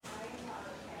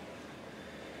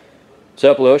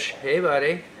What's up, Losh? Hey,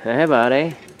 buddy. Hey,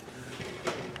 buddy.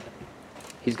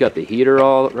 He's got the heater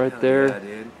all right there. Yeah,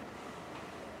 dude.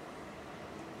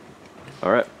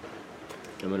 All right.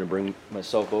 I'm going to bring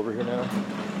myself over here now.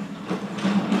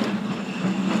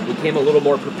 We came a little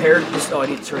more prepared. I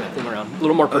need to turn that thing around. A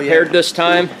little more prepared this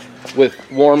time with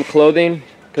warm clothing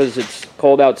because it's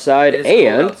cold outside. It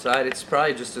is cold outside. It's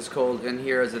probably just as cold in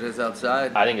here as it is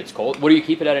outside. I think it's cold. What do you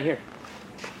keep it at in here?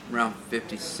 Around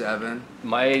 57.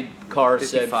 My car 55.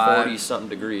 said 40-something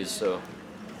degrees, so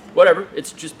whatever.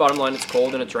 It's just bottom line, it's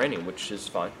cold and it's raining, which is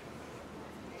fine.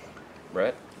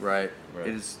 Right? Right. It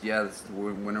is. Yeah, the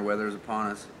winter weather is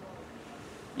upon us.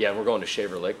 Yeah, we're going to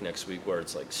Shaver Lake next week where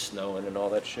it's like snowing and all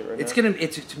that shit right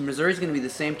now. Missouri's gonna be the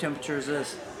same temperature as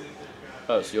this.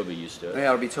 Oh, so you'll be used to it. Yeah,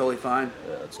 it'll be totally fine.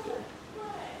 Yeah, that's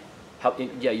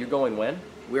good. You're going when?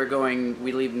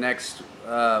 We leave next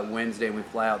Wednesday and we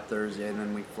fly out Thursday and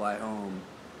then we fly home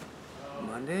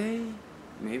Monday?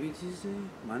 Maybe Tuesday?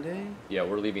 Monday? Yeah,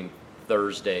 we're leaving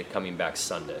Thursday, coming back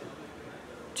Sunday.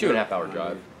 2.5 hour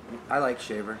drive. I like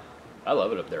Shaver. I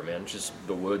love it up there, man. It's just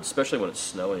the woods, especially when it's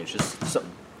snowing. It's just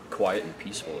something quiet and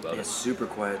peaceful about It's it. super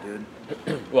quiet, dude.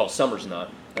 Well, summer's not.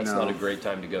 That's No. not a great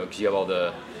time to go because you have all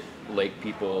the lake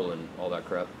people and all that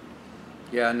crap.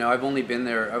 Yeah, no, I've only been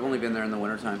there in the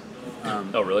wintertime.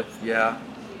 Oh, really? Yeah.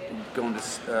 Going to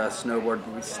snowboard,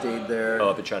 we stayed there. Oh,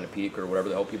 up at China Peak or whatever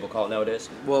the hell people call it nowadays?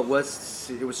 Well, it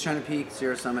was China Peak,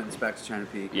 Sierra Summit, and it's back to China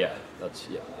Peak. Yeah, that's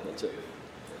it.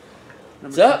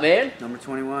 What's up, man? Number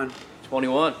 21.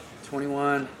 21.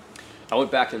 21. I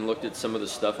went back and looked at some of the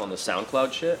stuff on the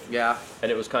SoundCloud shit. Yeah.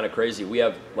 And it was kind of crazy. We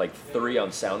have like 3 on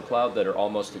SoundCloud that are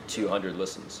almost at 200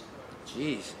 listens.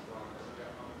 Jeez.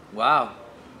 Wow.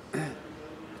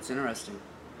 It's interesting.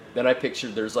 Then I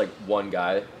pictured there's like one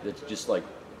guy that just like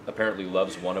apparently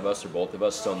loves one of us or both of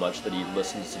us so much that he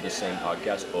listens to the same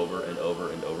podcast over and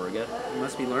over and over again. You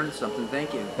must be learning something.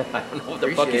 Thank you. I don't know what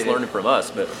the fuck he's learning from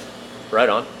us, but right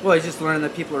on. Well, he's just learning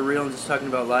that people are real and just talking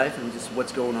about life and just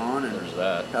what's going on and There's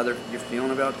that. how you're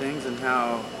feeling about things and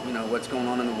how, what's going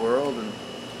on in the world and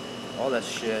all that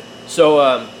shit.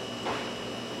 So,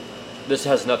 this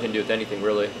has nothing to do with anything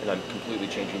really, and I'm completely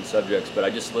changing subjects, but I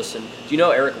just listened. Do you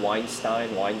know Eric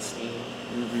Weinstein?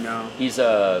 No. He's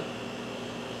a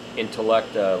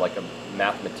intellect, like a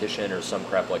mathematician or some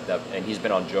crap like that, and he's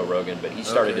been on Joe Rogan, but he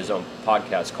started his own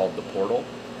podcast called The Portal.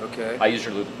 Okay. I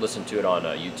usually listen to it on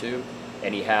YouTube,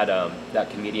 and he had that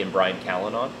comedian Brian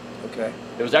Callen on. Okay.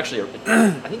 It was actually,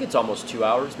 I think it's almost 2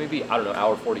 hours, maybe, I don't know,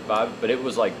 hour 45, but it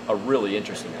was like a really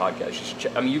interesting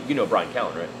podcast. You know Brian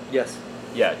Callen, right? Yes.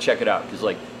 Yeah, check it out, because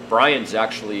like Brian's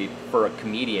actually, for a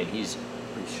comedian, he's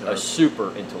a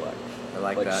super intellect. I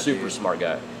like that, super dude. smart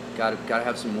guy. Gotta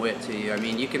have some wit to you. I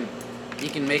mean, you can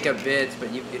make up bits,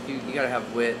 but you gotta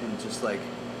have wit and just like.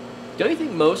 Don't you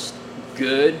think most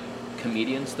good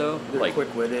comedians though, They're like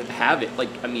quick-witted. have it? Like,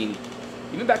 I mean,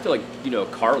 even back to like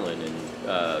Carlin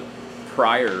and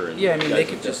Pryor and Yeah, I mean guys they like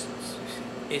could that. just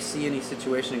see any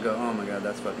situation and go, oh my god,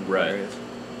 that's fucking Right. hilarious.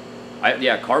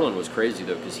 Carlin was crazy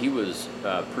though because he was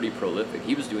pretty prolific.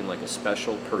 He was doing like a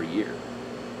special per year,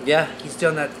 Yeah, he's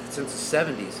done that since the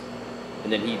 70s.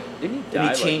 and then he die. And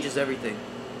like- he changes everything.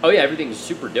 Oh yeah, everything's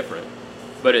super different,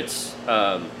 but it's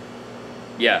I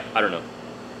don't know.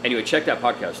 Anyway, check that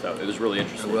podcast out. It was really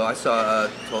interesting. Well, I saw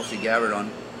Tulsi Gabbard on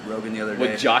Rogan the other day.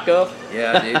 With Jocko?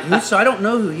 Yeah, dude. So I don't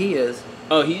know who he is.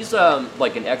 Oh, he's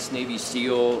like an ex-Navy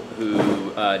SEAL who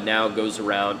now goes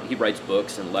around. He writes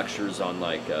books and lectures on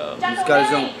like. He's got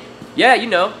his own. Yeah, you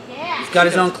know. He's got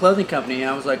his own clothing company.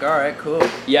 And I was like, all right, cool.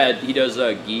 Yeah, he does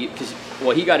gi because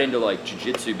he got into like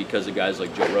jiu-jitsu because of guys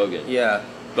like Joe Rogan. Yeah.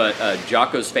 But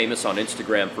Jocko's famous on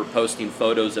Instagram for posting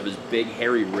photos of his big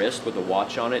hairy wrist with a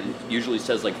watch on it. It usually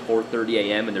says like 4:30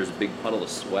 a.m. and there's a big puddle of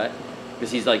sweat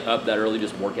because he's like up that early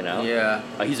just working out. Yeah.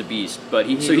 He's a beast. But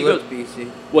he looked goes.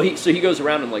 beastie. Well, he goes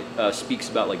around and like speaks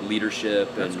about like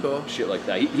leadership That's and cool. shit like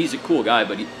that. He's a cool guy,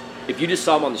 but if you just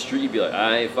saw him on the street, you'd be like,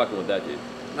 I ain't fucking with that dude.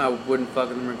 I wouldn't fuck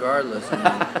with him regardless.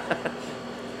 Man.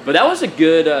 But that was a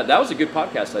good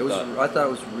podcast. I thought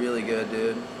it was really good,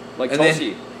 dude. Like And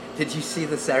Tulsi. then, did you see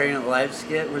the Saturday Night Live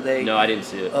skit where they? No, I didn't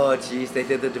see it. Oh, jeez, they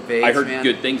did the debates. I heard man.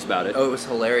 good things about it. Oh, it was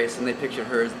hilarious, and they pictured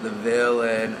her as the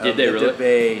villain Did of they the really?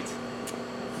 debate.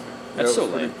 That's so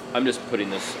That was lame. I'm just putting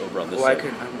this over on this Well, side.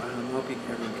 I'm hoping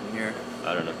everyone can hear.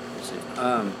 I don't know. We'll see.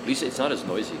 At least it's not as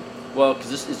noisy. Well,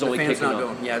 because this is the only fan's kicking not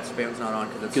on. going. Yeah, the fan's not on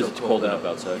because Because it's cold enough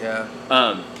outside.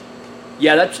 Yeah.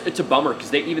 Yeah, it's a bummer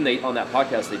because they on that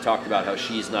podcast they talked about how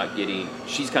she's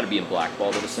kind of being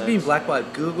blackballed in a sense. She's being blacked by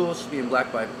Google. She's being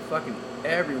blacked by fucking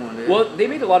everyone, dude. Well, they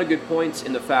made a lot of good points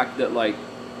in the fact that like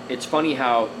it's funny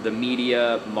how the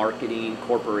media, marketing,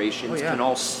 corporations Oh,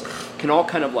 yeah. can all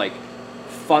kind of like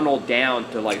funnel down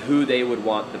to like who they would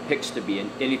want the picks to be. And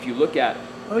if you look at,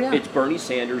 Oh, yeah. it's Bernie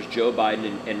Sanders, Joe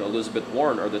Biden, and Elizabeth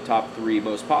Warren are the top 3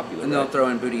 most popular. And they'll right? throw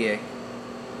in Buttigieg.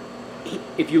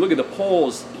 If you look at the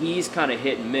polls, he's kind of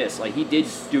hit and miss. Like he did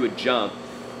do a jump,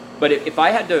 but if I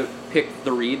had to pick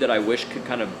 3 that I wish could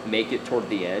kind of make it toward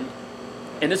the end,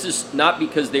 and this is not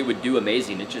because they would do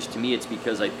amazing. It's just, to me, it's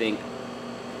because I think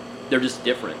they're just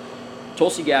different.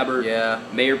 Tulsi Gabbard, Yeah.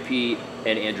 Mayor Pete,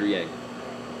 and Andrew Yang.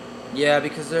 Yeah,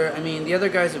 because the other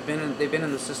guys they've been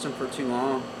in the system for too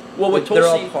long. Well, with They're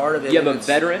Tulsi, all part of it. you have and a it's-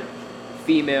 veteran,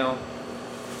 female,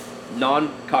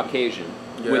 non-Caucasian.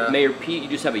 Yeah. With Mayor Pete, you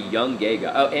just have a young gay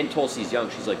guy. Oh, and Tulsi's young.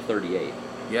 She's like 38.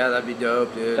 Yeah, that'd be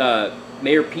dope, dude.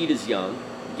 Mayor Pete is young,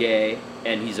 gay,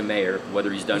 and he's a mayor,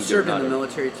 whether he's done He good or served in not. the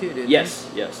military too, didn't Yes,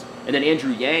 yes. And then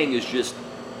Andrew Yang is just,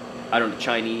 I don't know,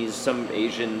 Chinese, some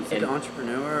Asian. he? He's like and an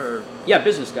entrepreneur or... yeah,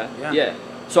 business guy. Yeah.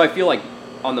 So I feel like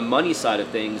on the money side of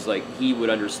things, like he would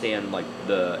understand like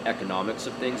the economics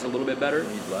of things a little bit better.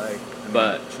 He'd like.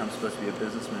 But- Trump's supposed to be a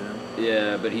businessman.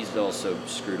 Yeah, but he's also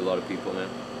screwed a lot of people, man.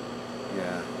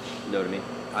 Yeah, You know what I mean?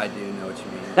 I do know what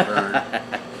you mean. Burn.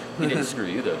 He didn't screw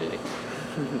you though, did he?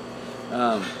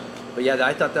 But yeah,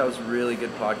 I thought that was a really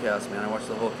good podcast, man. I watched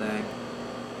the whole thing.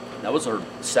 That was her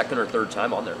second or third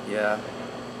time on there. Yeah.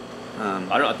 I don't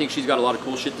know. I think she's got a lot of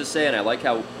cool shit to say, and I like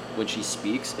how when she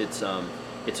speaks, it's a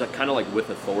kind of like with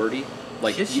authority.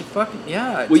 Like she fucking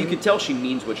yeah. well, you can tell she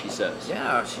means what she says.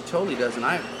 Yeah, she totally does, and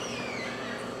I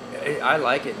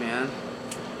like it, man.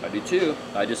 I do too.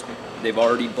 They've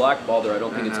already blackballed her. I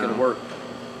don't think it's gonna know. work.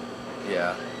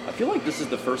 Yeah. I feel like this is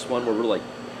the first one where we're like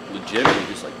legitimately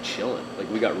just like chilling. Like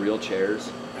we got real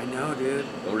chairs I know, dude.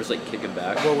 and we're just like kicking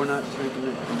back. Well, we're not drinking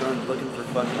it. We're looking for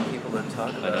fucking people to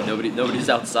talk I about. know nobody's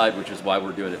outside, which is why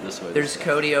we're doing it this way. There's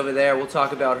Cody over there. We'll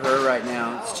talk about her right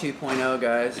now. It's 2.0,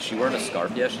 guys. Is she wearing a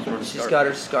scarf? Yeah, she's wearing a She's scarf. got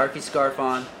her scarfy scarf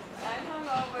on. I'm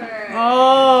hungover.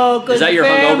 Oh, good Is that your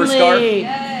hungover scarf?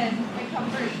 Yes, my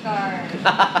comfort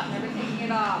scarf. Never taking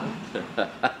it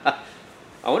off.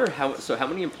 I wonder how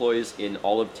many employees in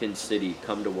all of Tin City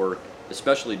come to work,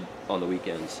 especially on the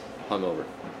weekends, hungover?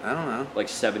 I don't know. Like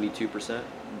 72%?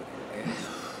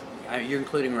 You're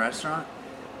including restaurant?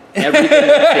 Everything in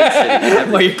Tin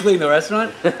City. Well, you're including the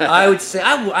restaurant? I would say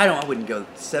I wouldn't go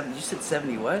 7. You said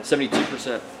 70 what?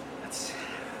 72%. That's,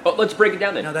 Oh, let's break it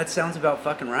down then. no, that sounds about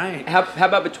fucking right. How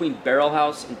about between Barrel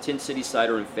House and Tin City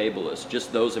Cider and Fabulous,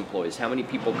 just those employees, how many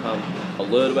people come a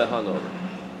little bit hungover?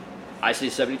 I say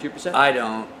 72%? I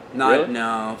don't. Really?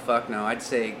 No, fuck no. I'd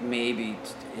say maybe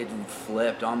it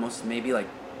flipped almost maybe like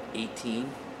 18.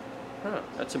 Huh,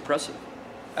 that's impressive.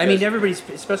 I mean, Yes. everybody's,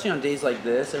 especially on days like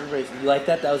this, everybody's, you like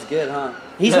that? That was good, huh?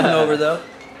 He's hungover, though.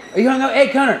 Are you hungover? Hey,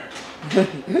 Connor!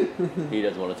 He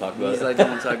doesn't want to talk about He's it. like, don't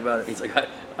want to talk about it. He's like,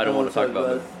 I don't want to talk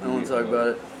about it. I don't want to talk about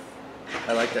it.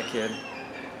 I like that kid.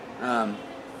 Oh, I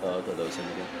thought that was him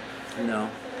again.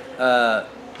 No.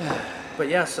 But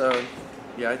yeah, so,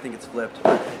 yeah, I think it's flipped.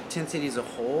 Tin City as a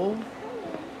whole,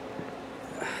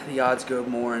 the odds go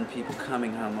more in people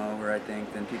coming hungover, I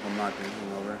think, than people not being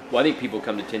hungover. Well, I think people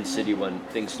come to Tin City when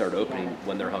things start opening,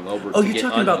 when they're hungover. Oh, to you're get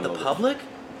talking about the unhungover. public?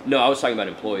 No, I was talking about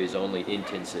employees only in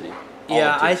Tin City. All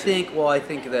Yeah, of Tin I City.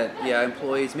 think that, yeah,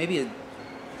 employees, maybe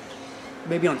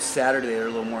on Saturday they're a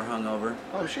little more hungover.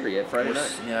 Oh, sure, yeah, Friday Or night.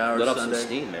 s- yeah, or Let off Sunday. some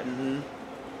steam, man.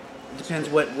 Mm-hmm. Depends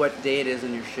what day it is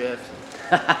in your shift.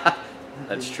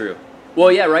 That's true.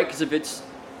 Well, yeah, right, because if it's...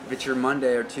 If it's your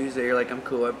Monday or Tuesday, you're like, I'm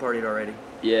cool, I partied already.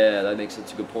 Yeah,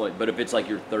 that's a good point. But if it's like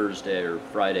your Thursday or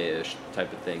Friday-ish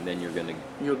type of thing, then you're going to...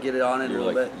 You'll get it on in a You're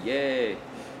little like, bit. yay.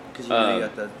 Because you know you Um,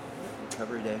 got the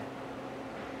recovery day.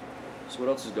 So what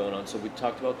else is going on? So we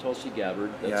talked about Tulsi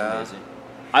Gabbard. That's Yeah. amazing.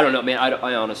 I don't know, man.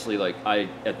 I honestly, like,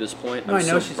 at this point, No, I'm I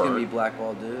know so she's going to be burnt.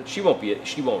 blackballed, dude. She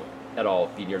won't at all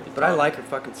be near the top. But I like her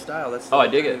fucking style. That's the Oh, I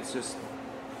whole dig thing. it. It's just,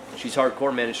 She's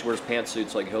hardcore, man, and she wears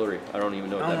pantsuits like Hillary. I don't even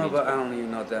know what I don't know, that but I means. don't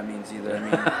even know what that means either. I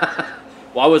mean,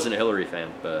 Well, I wasn't a Hillary fan,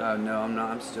 but no, I'm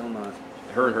not. I'm still not.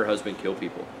 her and her husband kill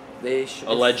people. They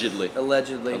Allegedly.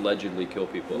 Allegedly. Allegedly kill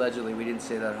people. Allegedly, we didn't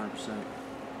say that 100%.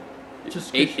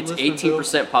 Just It's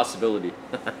 18% possibility.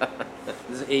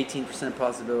 There's an 18%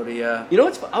 possibility. Yeah. You know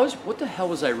what's? What the hell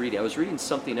was I reading? I was reading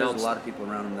something There's else. a lot of people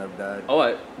around him that have died.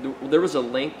 Oh, there was a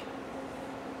link.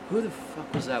 Who the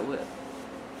fuck was that with?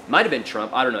 Might have been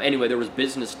Trump. I don't know. Anyway, there was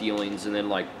business dealings, and then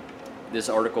like this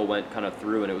article went kind of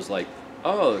through, and it was like,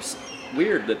 oh, it's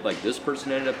weird that like this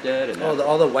person ended up dead, and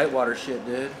All the Whitewater shit,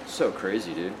 dude. so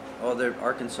crazy, dude. All the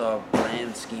Arkansas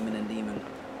land scheming and demon.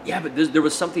 Yeah, but there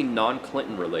was something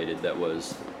non-Clinton related that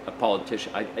was a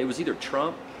politician. It was either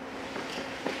Trump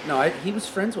No, he was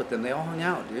friends with them. They all hung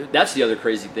out, dude. That's the other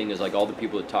crazy thing is like all the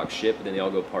people that talk shit, but then they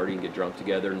all go party and get drunk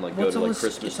together and like Well, go it's to all like a-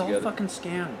 Christmas It's all a together. fucking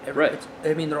scam. Right.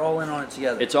 I mean, they're all in on it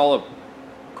together. It's all a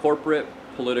corporate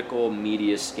political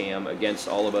media scam against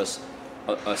all of us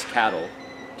cattle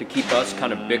to keep us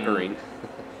kind of bickering.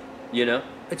 You know?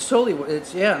 It's totally.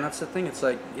 And that's the thing. It's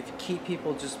like if you keep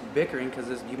people just bickering because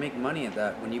you make money at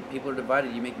that. When people are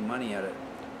divided, you make money at it.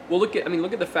 Well, look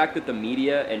at the fact that the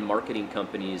media and marketing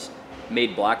companies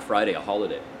made Black Friday a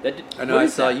holiday. I know. What I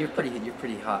is saw that? you're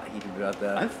pretty hot heated about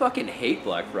that. I fucking hate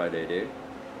Black Friday, dude.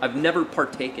 I've never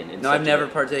partaken in. No, such I've never a,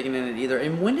 partaken in it either.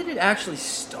 And when did it actually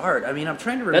start? I mean, I'm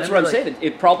trying to remember. That's what I'm like, saying.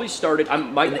 It probably started.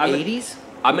 in the 80s.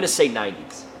 I'm gonna say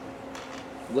 90s.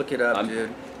 Look it up,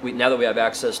 dude. Now that we have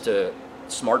access to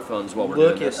smartphones while we're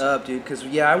Look doing it this. up, dude. Because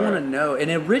I want to right. know.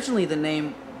 And originally the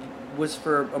name was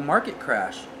for a market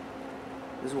crash.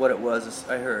 Is what it was.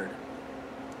 I heard.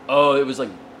 Oh, it was like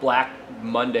Black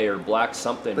Monday or Black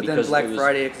something. But then because Black it was,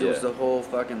 Friday, because it was yeah. the whole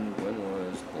fucking. When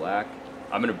was Black?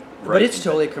 I'm gonna. But it's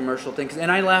totally a commercial thing.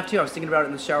 And I laughed too. I was thinking about it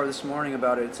in the shower this morning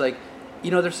about it. It's like,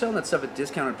 they're selling that stuff at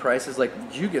discounted prices. Like,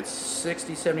 you get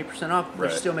 60, 70% off. They're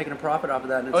Right. still making a profit off of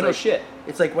that. And it's Oh no like, shit.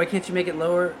 It's like, why can't you make it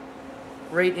lower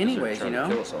rate anyways, They're trying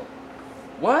to kill us all.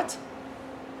 What?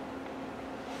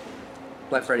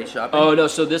 Black Friday shopping. Oh no!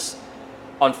 So this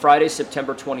on Friday,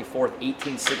 September 24th,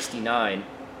 1869,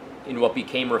 in what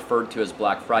became referred to as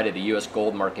Black Friday, the U.S.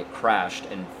 gold market crashed,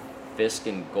 and Fisk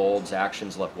and Gold's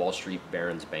actions left Wall Street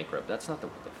barons bankrupt. That's not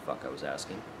what the fuck I was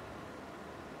asking.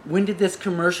 When did this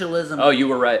commercialism... Oh, you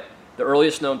were right. The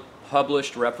earliest known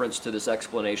published reference to this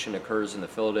explanation occurs in the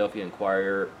Philadelphia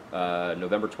Inquirer,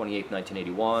 November 28,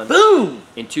 1981. Boom!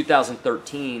 In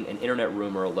 2013, an internet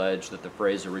rumor alleged that the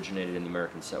phrase originated in the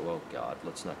American South. Well, God,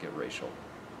 let's not get racial.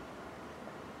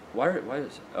 Why is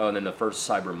it? Oh, and then the first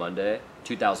Cyber Monday,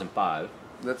 2005.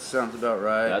 That sounds about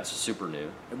right. That's super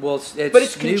new. Well, it's But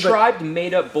it's new, contrived,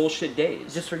 made up bullshit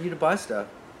days. just for you to buy stuff.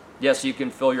 Yeah, so you can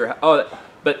fill your...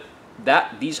 but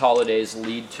these holidays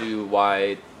lead to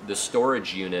why the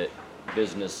storage unit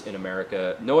business in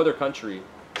America, no other country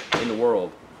in the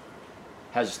world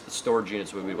has storage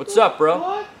units. What's up, bro?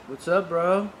 What? What's up,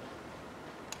 bro?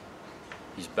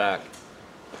 He's back.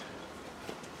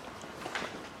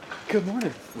 Good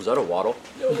morning. Was that a waddle?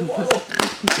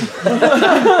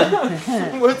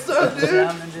 What's up, dude?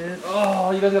 Dude?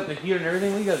 Oh, you guys got the heater and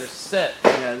everything? You guys are set.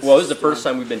 Yeah, Well, this is the first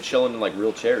time we've been chilling in like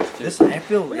real chairs too. This, I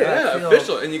feel... Yeah, I feel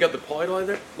official. And you got the poly dolly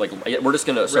there? Like we're just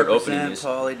gonna start opening these.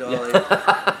 Polly Dolly.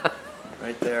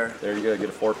 Right there. There you go. Get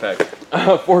a 4-pack.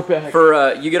 4-pack.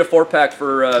 For you get a 4-pack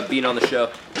for being on the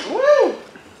show. Woo!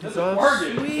 That's So a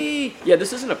bargain. sweet. Yeah,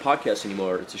 this isn't a podcast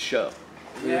anymore. It's a show.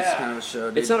 It's kind of a show,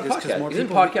 dude. It's not a 'cause podcast. more Isn't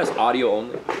people- podcast audio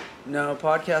only? No,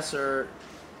 podcasts are...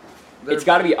 they're It's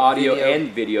got to be audio video. and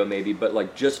video maybe, but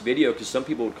like just video because some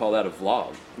people would call that a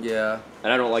vlog, Yeah,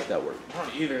 and I don't like that word. I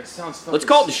don't either. It sounds fun. Let's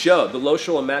call it the show, the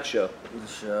Loshel and Matt show. the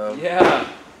show. Yeah.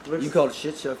 You call it a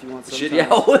shit show if you want sometimes. Shit, yeah.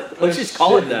 Let's just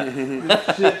call it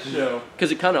that Shit show.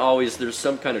 because it kind of always there's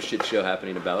some kind of shit show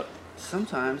happening about.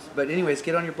 Sometimes. But anyways,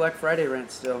 get on your Black Friday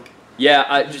rant still. Yeah,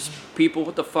 I just people,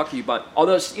 what the fuck are you buying?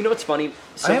 Although you know what's funny,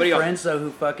 somebody I have friends though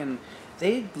who fucking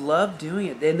they love doing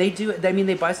it, and they do it. I mean,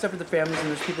 they buy stuff for their families, and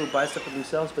there's people who buy stuff for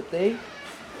themselves. But they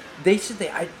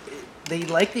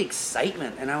like the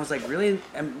excitement, and I was like, really?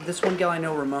 And this one gal I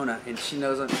know, Ramona, and she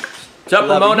knows. What's up,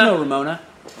 Ramona? You know Ramona.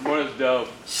 Ramona's dope.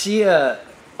 She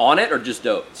on it or just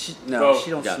dope. no, Both.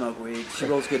 she don't Yeah. smoke weed. She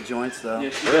rolls good joints though. Yeah,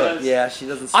 she Really? does. Yeah, she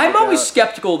doesn't. Smoke I'm always out.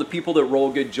 skeptical of the people that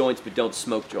roll good joints but don't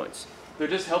smoke joints. They're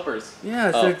just helpers.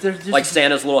 Yeah, Oh, they're just like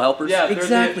Santa's little helpers. Yeah.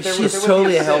 exactly. they're She's with the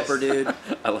totally a assist. helper, dude.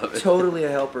 I love it. Totally a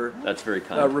helper. That's very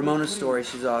kind. Ramona's story,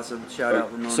 she's awesome. Shout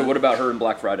out Ramona. So what about her and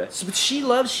Black Friday? But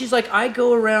she's like, I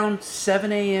go around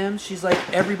 7 a.m. She's like,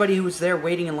 everybody who was there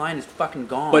waiting in line is fucking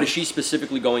gone. But is she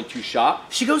specifically going to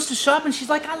shop? She goes to shop and she's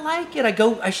like, I like it.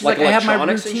 She's Like like, I have my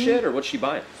electronics and routine. shit, or what's she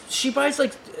buying? She buys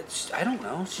like, I don't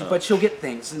know, but she'll get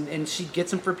things and she gets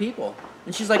them for people.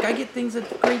 And she's like, I get things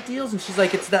at great deals. And she's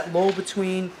like, it's that lull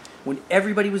between when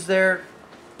everybody was there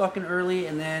fucking early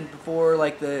and then before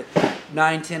like the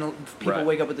 9, 10 people Right.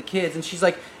 wake up with the kids. And she's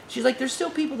like, there's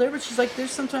still people there, but she's like, there's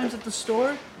sometimes at the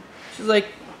store. She's like,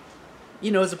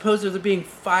 as opposed to there being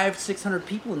 500-600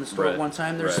 people in the store Right. at one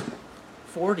time, there's Right.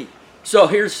 40. So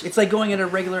here's It's like going at a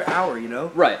regular hour,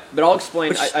 right, but I'll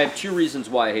explain. But I have two reasons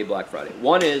why I hate Black Friday.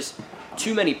 One is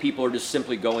too many people are just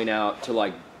simply going out to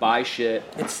like buy shit.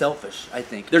 It's selfish, I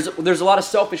think. There's a lot of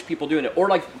selfish people doing it, or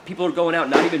like people are going out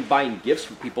not even buying gifts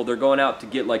for people. They're going out to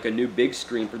get like a new big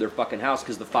screen for their fucking house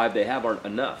because the 5 they have aren't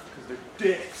enough. Because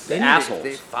they're dicks. They need assholes.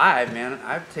 They 5, man.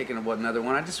 I've taken another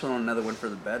one. I just went on another one for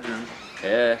the bedroom.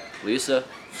 Yeah, Lisa.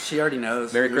 She already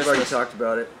knows. Merry We've already Christmas. talked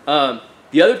about it.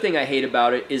 The other thing I hate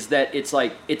about it is that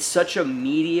it's such a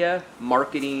media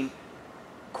marketing,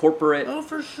 corporate Oh,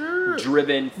 for sure.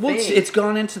 driven thing. Well, it's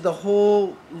gone into the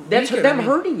whole. That's weekend. them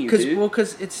hurting you, dude.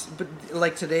 Because it's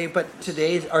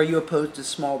today. Are you opposed to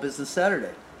Small Business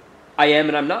Saturday? I am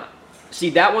and I'm not. See,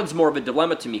 that one's more of a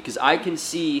dilemma to me because I can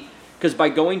see, because by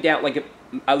going down, like if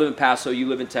I live in Paso, you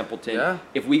live in Templeton. Yeah.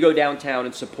 If we go downtown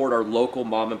and support our local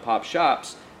mom and pop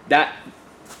shops, that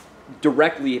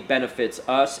directly benefits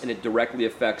us and it directly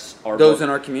affects Those in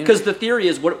our community. Because the theory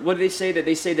is, what do they say? That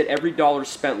they say that every dollar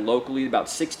spent locally, about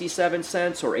 67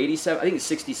 cents or 87, I think it's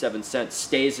 67 cents,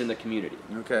 stays in the community.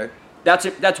 Okay.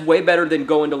 That's way better than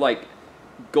going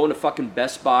to fucking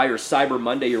Best Buy or Cyber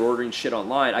Monday. You're ordering shit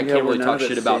online. I Yeah, can't well, really none talk of it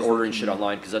shit about stays in the ordering shit community.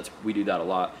 online because we do that a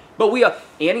lot. But we,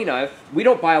 Annie and I, we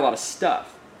don't buy a lot of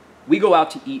stuff. We go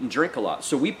out to eat and drink a lot.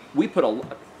 So we put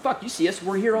fuck, you see us,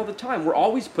 we're here all the time. We're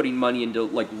always putting money into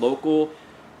like local,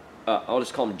 I'll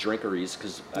just call them drinkeries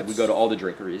because we go to all the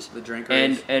drinkeries. The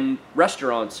drinkeries. And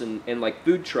restaurants and like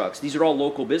food trucks. These are all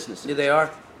local businesses. Yeah, they are.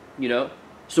 You know?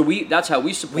 So that's how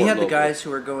we support We had the local. guys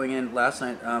who were going in last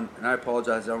night, and I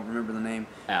apologize, I don't remember the name.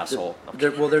 Asshole.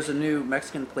 There's a new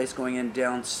Mexican place going in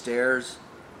downstairs.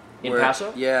 In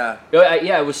Paso? Yeah.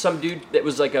 Yeah, it was some dude that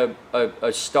was like a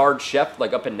starred chef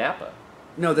like up in Napa.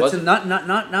 No, Was that's it?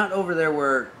 not over there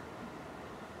where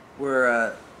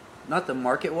not the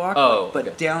Market Walk, Oh, but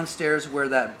okay. downstairs where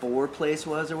that boar place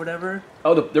was or whatever.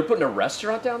 Oh, they're putting a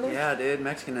restaurant down there? Yeah, dude,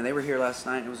 Mexican, and they were here last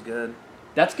night. It was good.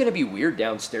 That's going to be weird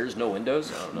downstairs, no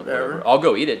windows. I don't know. Whatever. Whatever. I'll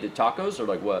go eat it. The tacos or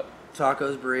like what?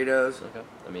 Tacos, burritos. Okay.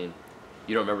 I mean,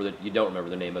 you don't remember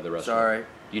the name of the restaurant. Sorry,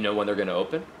 Do you know when they're going to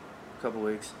open? a couple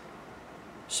weeks.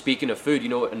 Speaking of food, you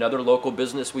know what another local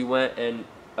business we went and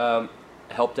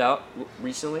helped out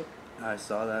recently? I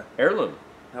saw that. Heirloom.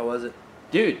 How was it?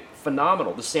 Dude,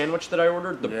 phenomenal. The sandwich that I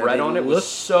ordered, the Yeah, bread they on it was look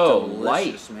so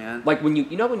delicious, light. man. Like when you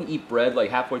eat bread like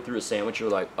halfway through a sandwich, you're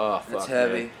like, oh fuck, It's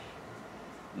heavy. man.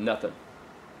 Nothing.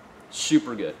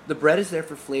 Super good. The bread is there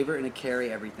for flavor and to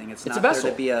carry everything. It's It's not a there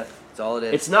vessel. to be a. It's all it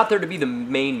is. It's not there to be the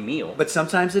main meal. But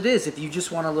sometimes it is. If you just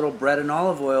want a little bread and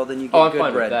olive oil, then you get oh, I'm good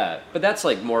fine bread. with that. But that's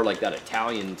like more like that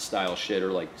Italian style shit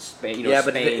or like Spain. You know, Yeah,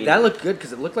 but Spain. that looked good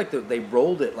because it looked like they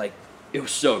rolled it like. It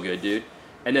was so good, dude.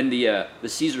 And then the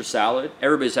Caesar salad.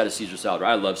 Everybody's had a Caesar salad,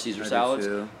 right? I love Caesar I do salads.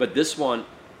 too. But this one,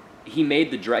 he made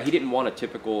he didn't want a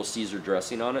typical Caesar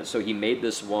dressing on it, so he made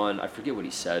this one. I forget what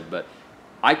he said, but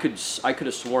I could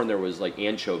have sworn there was like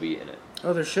anchovy in it.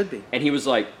 Oh, there should be. And he was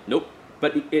like, nope.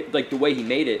 But it like the way he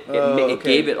made it, Oh, it okay.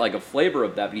 gave it like a flavor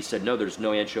of that. But he said, no, there's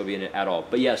no anchovy in it at all.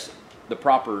 But yes, the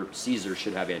proper Caesar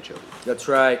should have anchovy. That's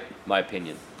right. My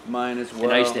opinion. Mine as well.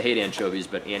 And I used to hate anchovies,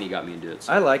 but Annie got me into it.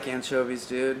 So. I like anchovies,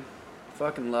 dude.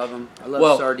 Fucking love them. I love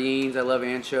Well- sardines. I love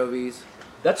anchovies.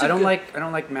 That's I don't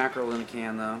like mackerel in a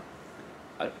can though.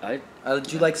 Do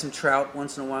you like some trout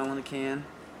once in a while in a can?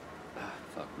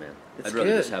 Fuck man. It's I'd rather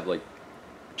good. just have like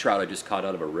trout I just caught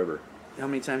out of a river. How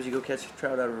many times you go catch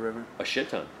trout out of a river? A shit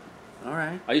ton. All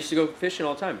right. I used to go fishing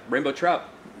all the time. Rainbow trout.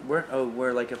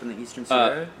 Where like up in the Eastern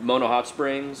Sierra? Mono Hot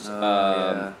Springs. Oh,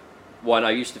 yeah. One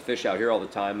I used to fish out here all the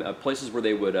time. Places where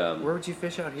they would Where would you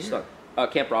fish out here? stock.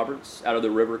 Camp Roberts, out of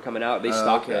the river coming out. They Oh,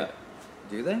 stock okay. that.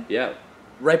 Do they? Yeah.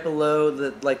 Right below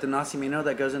the Nacimiento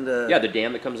that goes into. Yeah, the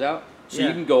dam that comes out. So Yeah.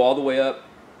 you can go all the way up,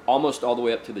 almost all the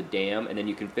way up to the dam, and then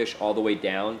you can fish all the way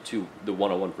down to the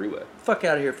 101 freeway. Fuck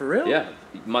out of here for real? Yeah.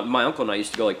 My uncle and I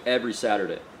used to go like every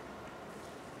Saturday.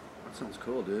 That sounds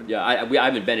cool, dude. Yeah, I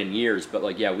haven't been in years, but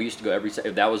like, yeah, we used to go every Saturday.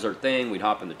 If that was our thing, we'd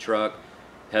hop in the truck,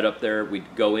 head up there.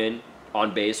 We'd go in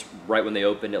on base right when they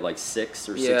opened at like 6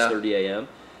 or Yeah. 6:30 a.m.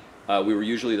 We were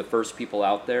usually the first people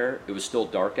out there. It was still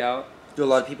dark out. Do a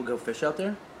lot of people go fish out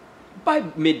there? By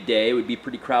midday, it would be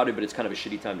pretty crowded, but it's kind of a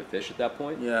shitty time to fish at that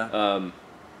point. Yeah.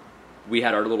 We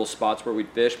had our little spots where we'd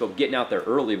fish, but getting out there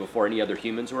early before any other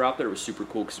humans were out there was super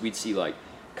cool because we'd see like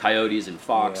coyotes and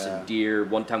fox Yeah. and deer.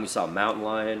 One time we saw a mountain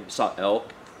lion, saw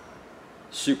elk.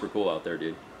 Super cool out there,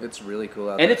 dude. It's really cool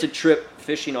out And there. it's a trip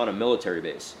fishing on a military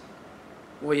base.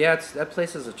 Well, yeah, that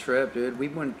place is a trip, dude. We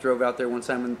drove out there one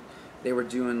time and they were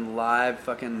doing live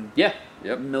fucking Yeah.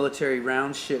 Yep. military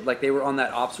round shit. Like they were on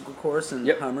that obstacle course in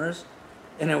Yep. Hummers,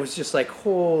 and it was just like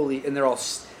holy. And they're all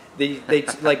they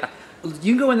like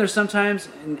you can go in there sometimes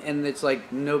and it's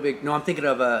like no big. No, I'm thinking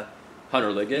of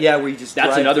Hunter Liggett. yeah, where you just That's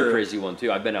drive another through. crazy one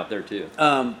too. I've been out there too.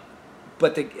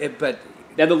 but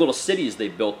They had the little cities they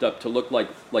built up to look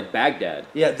like Baghdad.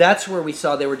 yeah, that's where we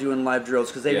saw they were doing live drills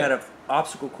because they Yeah. had a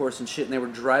obstacle course and shit, and they were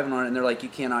driving on it, and they're like, you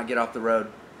cannot get off the road.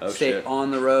 Oh, Stay shit.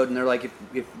 on the road, and they're like,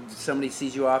 if somebody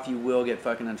sees you off, you will get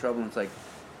fucking in trouble. And it's like,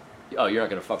 Oh, you're not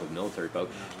gonna fuck with military folk.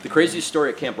 The craziest story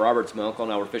at Camp Roberts, my uncle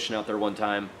and I were fishing out there one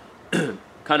time,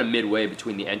 kind of midway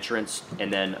between the entrance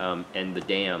and then and the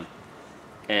dam,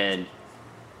 and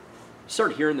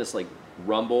started hearing this like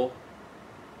rumble.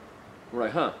 We're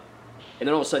like, huh, and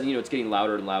then all of a sudden, it's getting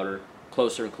louder and louder,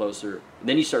 closer and closer, and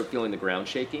then you start feeling the ground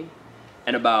shaking,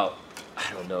 and about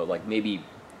I don't know, like maybe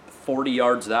 40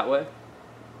 yards that way.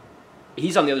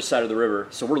 He's on the other side of the river,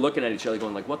 so we're looking at each other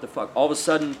going like, what the fuck? All of a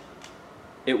sudden,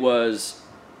 it was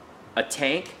a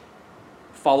tank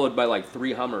followed by like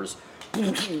 3 Hummers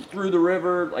through the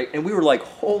river, like, and we were like,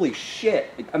 holy shit.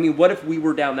 I mean, what if we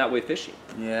were down that way fishing?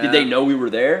 yeah. Did they know we were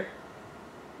there?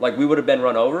 Like, we would have been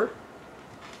run over?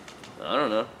 I don't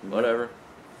know. Whatever.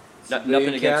 Nothing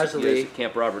Civilian against you casualty. guys at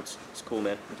Camp Roberts. It's cool,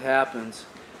 man. It happens.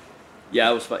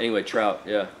 Yeah, it was fun. Anyway, trout,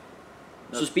 yeah.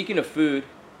 So speaking of food,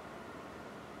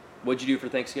 what'd you do for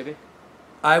Thanksgiving?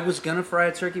 I was gonna fry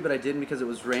a turkey, but I didn't because it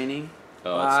was raining.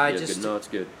 Oh, I it's just- good. No, it's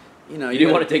good. You know, You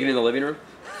didn't want to take it in the living room?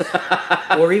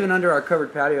 or even under our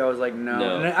covered patio. I was like, no.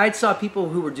 No. And I saw people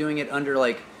who were doing it under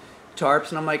like tarps,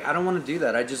 and I'm like, I don't want to do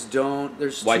that. I just don't.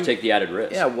 There's Why too- take the added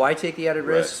risk? Yeah, why take the added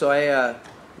Right. risk? So I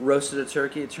roasted a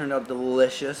turkey. It turned out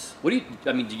delicious. What do you,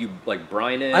 I mean, do you like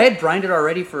brine it? I had brined it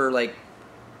already for like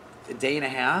a day and a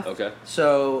half. Okay.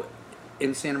 So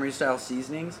in Santa Maria style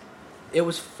seasonings, it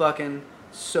was fucking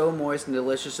so moist and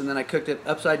delicious. And then I cooked it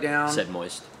upside down. Said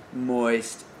moist.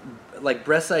 Moist, like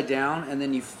breast side down, and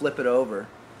then you flip it over.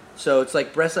 So it's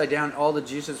like breast side down. All the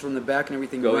juices from the back and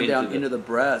everything Go run down into the- into the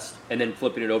breast. And then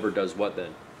flipping it over does what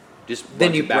then? Just Then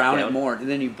runs you it back brown down? it more. And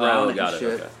then you brown it got and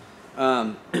it. shit.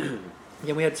 Okay.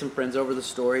 Yeah, we had some friends over the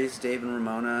stories, Dave and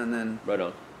Ramona, and then Right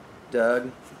on. Doug.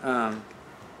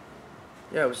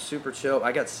 Yeah, it was super chill.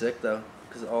 I got sick though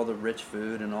because of all the rich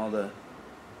food and all the.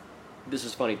 This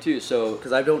is funny too. So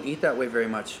Because I don't eat that way very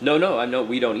much. no, I know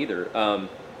we don't either.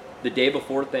 The day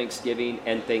before Thanksgiving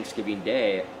and Thanksgiving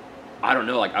Day, I don't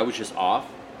know. Like I was just off.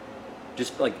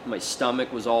 Just like my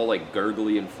stomach was all like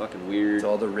gurgly and fucking weird. It's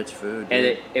all the rich food. And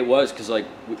dude. it was because like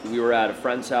we were at a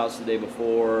friend's house the day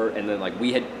before, and then like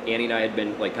Annie and I had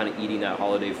been like kind of eating that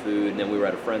holiday food, and then we were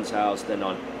at a friend's house. Then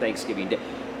on Thanksgiving Day,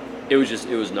 it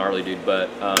was gnarly, dude. But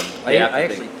I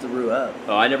actually threw up.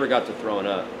 I never got to throwing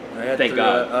up. I had Thank threw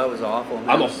God. Up. Oh, it was awful. Man.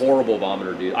 I'm a horrible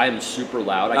vomiter, dude. I am super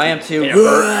loud. I am too. and it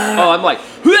hurts. Oh, I'm like,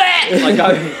 like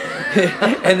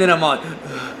And then I'm on.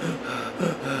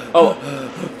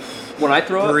 when I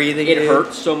throw up, Breathing it in.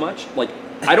 hurts so much. Like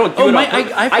I don't do it on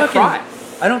purpose. I fucking, cry.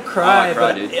 I don't cry, I cry,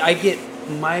 but dude. I get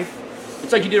my.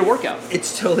 It's like you did a workout.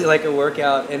 It's totally like a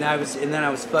workout, and then I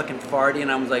was fucking farting,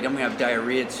 and I was like, I'm gonna have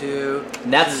diarrhea too.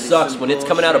 And that It's gonna be sucks. some When it's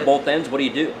coming out of bullshit. both ends, what do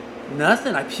you do?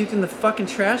 Nothing. I puked in the fucking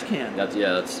trash can. That's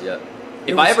yeah. It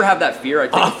If I was ever have that fear, I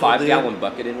take a awful, 5-gallon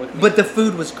bucket in with me. But the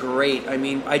food was great. I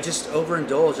mean, I just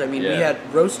overindulged. I mean, we Yeah.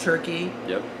 had roast turkey.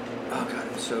 Yep. Oh god,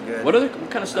 it was so good. What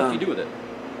kind of stuff do you do with it?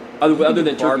 Other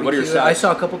than turkey, what are your barbecue. sides? I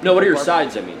saw a couple No, what are your people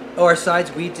sides? I mean, Oh, our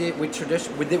sides it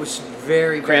was very,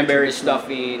 very cranberry traditional.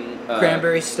 stuffing.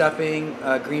 Cranberry stuffing,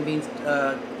 green beans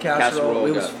casserole.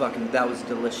 It was got- that was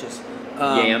delicious.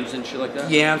 Yams and shit like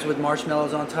that. Yams with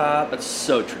marshmallows on top. That's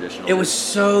so traditional. It was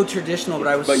so traditional, but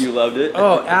I was. But you loved it.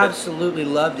 Oh, absolutely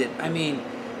loved it. I mean,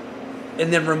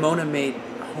 and then Ramona made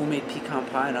homemade pecan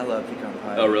pie, and I love pecan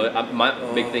pie. Oh really? My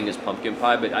big Oh. thing is pumpkin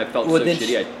pie, but I felt Well, so then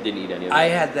shitty I didn't eat any of it. I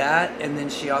had that, and then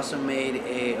she also made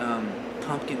a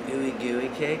pumpkin ooey gooey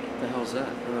cake. What the hell's that?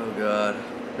 Oh god.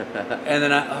 And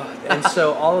then and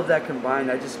so all of that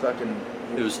combined, I just fucking.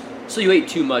 It was so you ate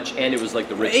too much, and it was like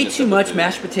the I richness. ate too of the much food.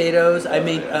 mashed potatoes. I Oh,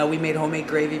 made yeah. we made homemade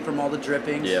gravy from all the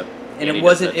drippings. Yeah. And Annie it does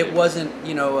wasn't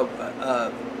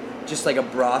that too. just like a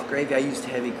broth gravy. I used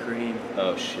heavy cream.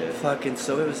 Oh shit. Fucking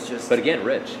so it was just But again,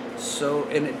 rich. so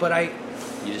but I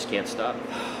You just can't stop.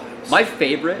 My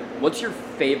favorite. What's your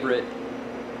favorite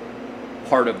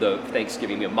part of the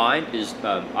Thanksgiving meal? Mine is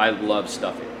I love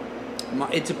stuffing.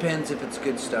 it depends if it's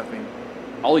good stuffing.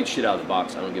 I'll eat shit out of the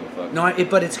box. I don't give a fuck. No,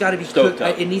 but it's got to be Stoked cooked.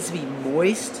 up. It needs to be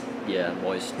moist. Yeah,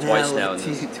 moist. Twice now.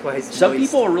 And Twice. some moist.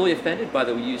 people are really offended by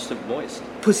the use of moist.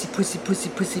 Pussy. Yeah, is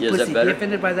that Pussy. better? Be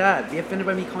offended by that. Be offended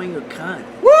by me calling you a cunt.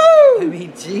 Woo! I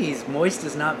mean, geez, moist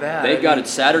is not bad. Thank I God mean,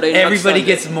 it's Saturday. Not Everybody Sunday.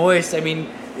 gets moist. I mean,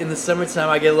 in the summertime,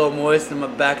 I get a little moist in my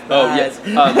back Oh yeah. thighs.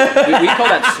 We call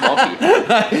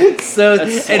that smoky. So,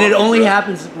 That's and it sloppy, only bro.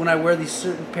 happens when I wear these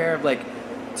certain pair of like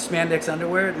spandex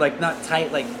underwear, like not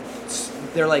tight, like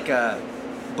they're like a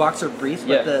boxer briefs,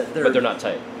 Yeah, but but they're not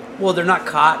tight. Well, they're not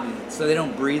cotton, so they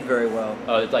don't breathe very well.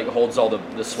 It like holds all the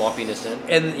swampiness in.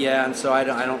 And yeah, and so I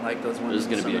don't like those ones.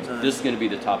 This is gonna be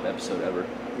the top episode ever.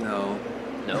 No.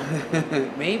 No,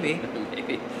 Maybe.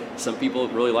 maybe some people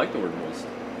really like the word moist.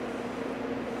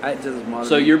 It doesn't bother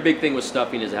So me. your big thing with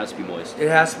stuffing is it has to be moist. It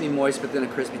has to be moist, but then a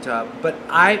crispy top. But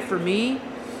for me,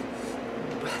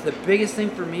 the biggest thing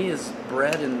for me is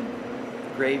bread and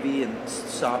gravy and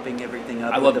sopping everything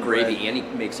up. I with love the gravy. bread. Annie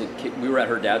makes it. We were at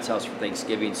her dad's house for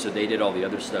Thanksgiving, so they did all the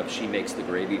other stuff. She makes the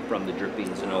gravy from the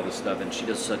drippings and all this stuff, and she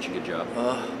does such a good job.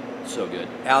 Ugh. So good.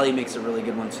 Allie makes a really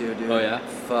good one too, dude. Oh, yeah?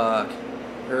 Fuck.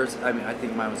 Hers. I mean, I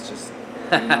think mine was just.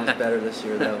 Mine was better this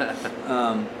year though.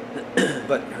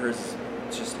 But hers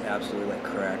is just absolutely like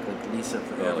crack. Like Lisa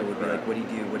forever like would be crack. like, "What do you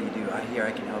do? What do you do?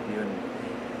 I can help you."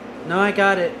 And no, I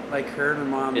got it. Like her and her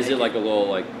mom. Is make it like a little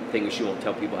like thing she won't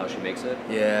tell people how she makes it?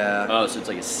 Yeah. Oh, so it's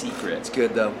like a secret. It's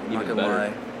good though. I'm not Even gonna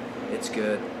better. lie. It's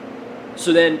good.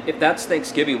 So then, if that's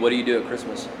Thanksgiving, what do you do at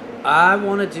Christmas? I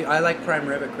like prime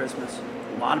rib at Christmas.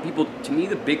 A lot of people, to me,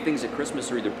 the big things at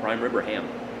Christmas are either prime rib or ham.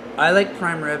 I like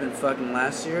prime rib and fucking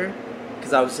last year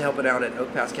because I was helping out at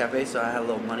Oak Pass Cafe, so I had a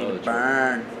little money to that's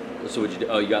right. burn. So what'd you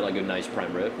do? Oh, you got like a nice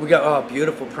prime rib. We got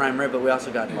beautiful prime rib, but we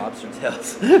also got lobster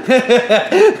tails.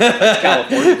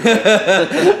 California.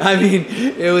 I mean,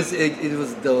 it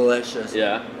was delicious.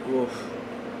 Yeah. Oof.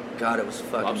 God, it was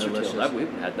fucking Lobster delicious. tail. We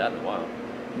haven't had that in a while.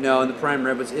 No, and the prime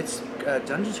rib it's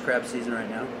Dungeness crab season right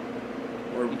now.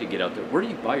 We need to get out there. Where do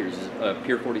you buy yours? Is it,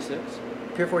 Pier 46?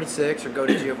 Pier 46 or go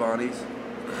to Giovanni's.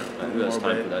 Who has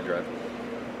time for that drive?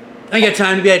 I ain't got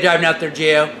time to be driving out there,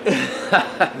 Gio.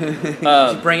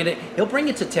 Um, He'll bring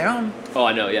it to town. Oh,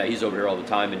 I know. Yeah, he's over here all the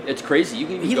time, and it's crazy. You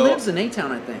can even He go. lives in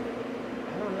A-Town, I think.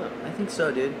 I don't know. I think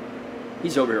so, dude.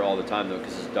 He's over here all the time though,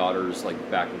 because his daughter's like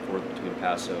back and forth between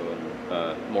Paso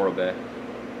and Morro Bay.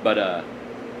 But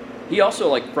he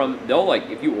also they'll like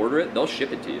if you order it, they'll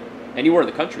ship it to you. Anywhere in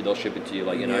the country, they'll ship it to you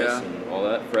like in Yeah. ice and all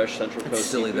that fresh Central Coast. It's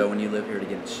silly seafood. though when you live here to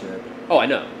get it shipped. Oh, I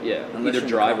know. Yeah, Unless either you're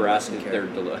drive in or the ask if they're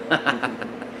Columbus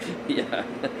Yeah,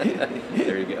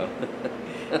 there you go.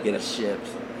 Get it shipped.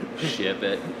 Ship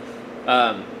it.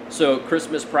 So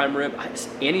Christmas prime rib.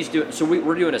 Annie's doing. So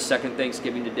we're doing a second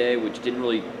Thanksgiving today, which didn't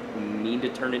really mean to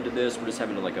turn into this. We're just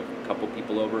having like a couple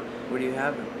people over. What do you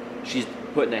have? She's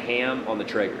putting a ham on the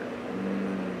Traeger.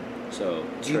 So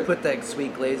Do you put that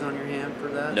sweet glaze on your ham for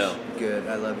that? No. Good.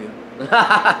 I love you.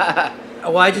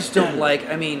 Well, I just don't like.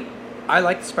 I mean, I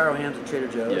like the spiral hams at Trader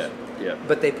Joe's. Yeah.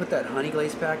 But they put that honey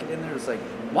glaze packet in there. It's like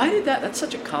Why did that? That's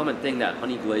such a common thing. That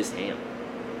honey glazed ham.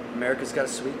 America's got a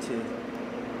sweet tooth.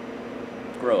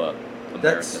 Grow up,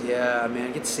 That's America. man.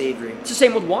 It gets savory. It's the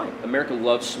same with wine. America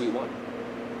loves sweet wine.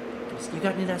 You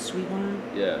got any of that sweet wine?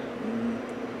 Yeah,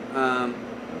 Um,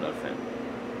 I'm not a fan.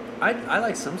 I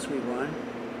like some sweet wine.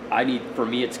 For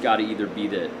me, it's got to either be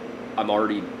that I'm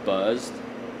already buzzed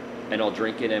and I'll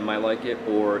drink it and might like it,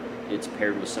 or it's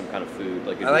paired with some kind of food.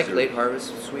 Like a I like dessert. late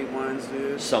harvest sweet wines,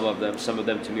 dude. Some of them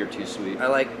to me are too sweet.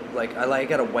 I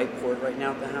got a white port right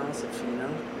now at the house. If you know.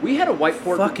 We had a white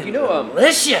port. Fucking you know,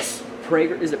 delicious.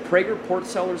 Prager, is it Prager Port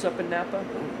Cellars up in Napa? I've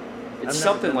It's never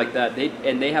something been like there.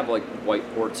 that. They have like white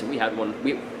ports, and we had one.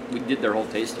 We did their whole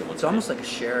tasting one. It's almost like a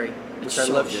sherry, which It's I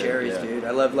so love good, sherries, yeah. dude.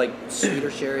 I love like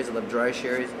sweeter sherries. I love dry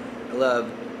sherries. I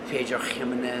love Pedro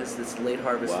Jimenez, this late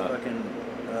harvest Wow. fucking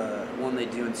one they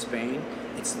do in Spain.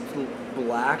 It's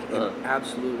black and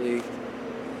absolutely.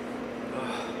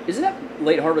 Isn't that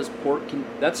late harvest port?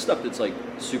 That's stuff that's like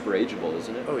super ageable,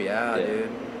 isn't it? Oh yeah, dude.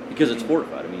 Because it's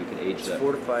fortified. I mean, you can age It's that.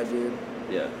 fortified, dude.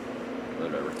 Yeah.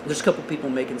 Whatever. There's a couple people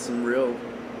making some real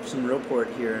port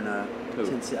here in Who?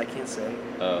 Tennessee. I can't say.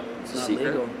 It's It's a not secret.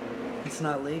 legal. It's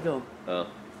not legal. Oh,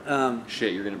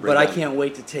 shit! You're gonna bring. But I down- can't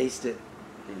wait to taste it.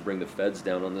 you're gonna bring the feds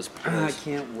down on this. I place.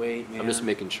 can't wait, man. I'm just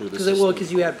making sure this.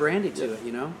 Because you add brandy to it,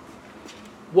 you know.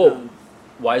 Whoa.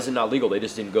 Why is it not legal? They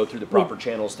just didn't go through the proper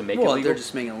channels to make it Well, legal. they're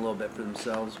just making a little bit for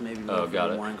themselves, maybe Oh, more for got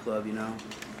the it. wine club, you know.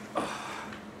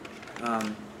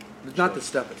 But not the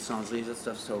stuff at Sans Lise. That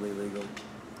stuff's totally illegal.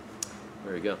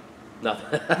 There you go.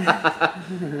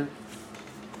 Nothing.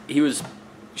 He was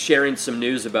sharing some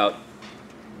news about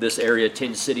this area,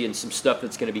 Tin City, and some stuff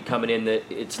that's going to be coming in that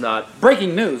it's not.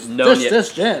 Breaking news. Known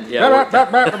yet. Jen. Yeah,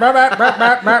 that's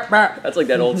like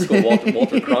that old school Walter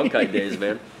Cronkite days,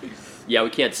 man. Yeah, we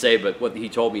can't say, but what he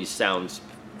told me sounds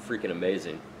freaking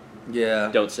amazing. Yeah.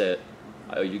 Don't say it.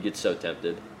 Oh, you get so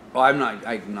tempted. Oh, I'm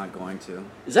not going to.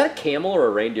 Is that a camel or a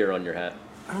reindeer on your hat?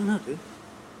 I don't know, dude.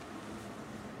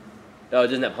 Oh, it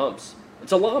doesn't have humps.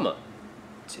 It's a llama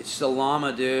It's just a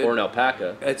llama, dude. or an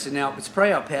alpaca. It's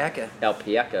probably alpaca.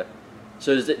 Alpaca.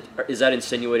 So is that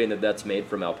insinuating that that's made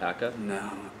from alpaca?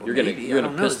 No. You're gonna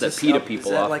piss the PETA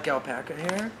people Is that off. like alpaca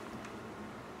hair?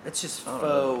 It's just I don't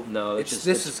know. faux. No, it's it's just-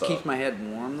 this it's just keeps faux. my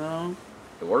head warm though.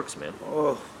 It works, man.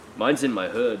 Oh, Mine's in my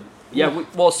hood. Yeah,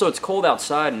 well, so it's cold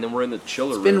outside, and then we're in the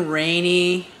chiller it's been room.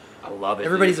 rainy. I love it.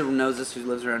 Everybody dude. knows this who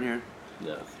lives around here.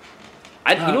 Yeah.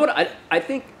 You know what? I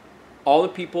think all the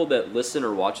people that listen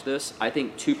or watch this, I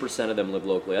think 2% of them live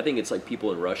locally. I think it's like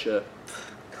people in Russia.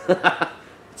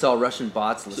 It's all Russian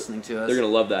bots listening to us. They're gonna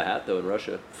love that hat though in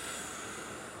Russia.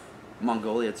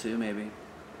 Mongolia too, maybe.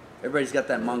 Everybody's got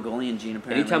that Mongolian gene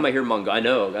apparently. Anytime I hear Mongol,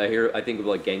 I think of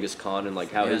like Genghis Khan and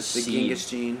like how yeah, his the seed, Genghis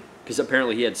gene. because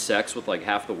apparently he had sex with like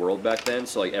half the world back then,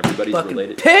 so like everybody's Fucking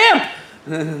related. pimp.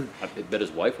 I bet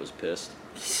his wife was pissed.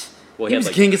 Well, He he, was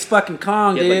had like, Genghis fucking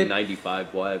Kong, he had like dude.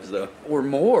 95 wives though. Or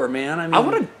more, man. I mean, I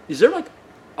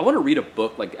want to read a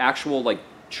book, like actual, like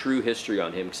true history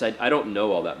on him, because I don't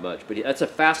know all that much, but that's a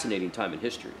fascinating time in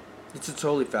history. It's a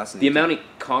totally The fascinating. amount of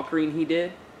conquering he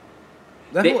did.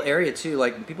 That They- whole area too,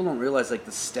 like people don't realize, like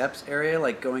the steppes area,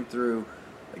 like going through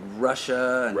like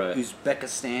Russia and Right.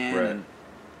 Uzbekistan, Right. and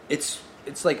it's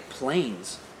like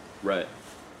plains. Right.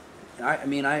 I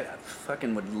mean, I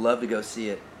fucking would love to go see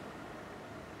it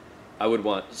I would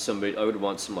want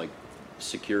some like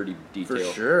security for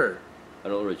detail. sure. I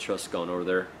don't really trust going over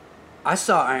there. I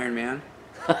saw Iron Man.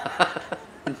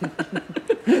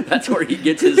 That's where he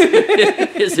gets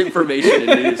his information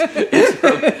and news. It's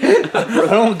from- I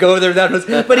don't go there without those.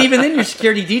 But even then, your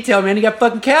security detail, man, he got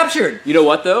fucking captured. You know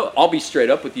what though? I'll be straight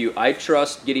up with you. I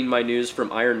trust getting my news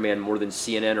from Iron Man more than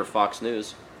CNN or Fox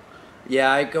News.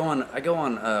 Yeah, I go on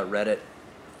Reddit.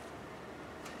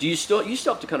 Do you still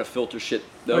have to kind of filter shit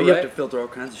though, You right? have to filter all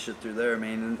kinds of shit through there,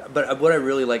 man. But what I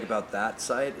really like about that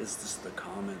site is just the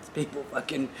comments. People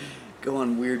fucking go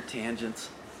on weird tangents.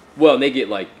 Well, and they get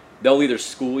like they'll either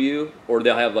school you or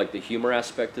they'll have like the humor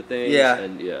aspect of things. Yeah.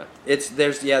 And yeah.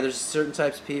 There's certain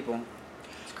types of people.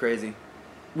 It's crazy.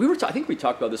 I think we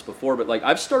talked about this before, but like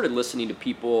I've started listening to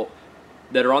people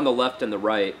that are on the left and the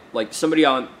right, like somebody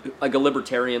on like a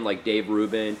libertarian like Dave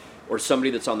Rubin, or somebody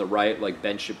that's on the right like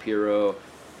Ben Shapiro,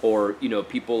 or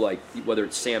people like whether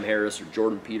it's Sam Harris or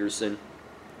Jordan Peterson,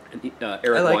 and Eric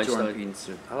I like Weinstein. Jordan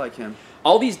Peterson. I like him.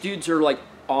 All these dudes are like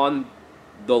on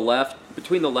the left,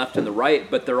 between the left and the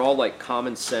right, but they're all like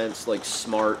common sense, like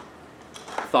smart,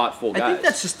 thoughtful guys. I think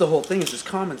that's just the whole thing. Is just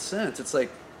common sense. It's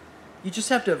like you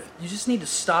just need to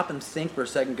stop and think for a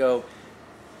second. Go,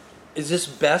 is this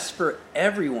best for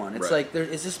everyone? It's Right. like,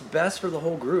 is this best for the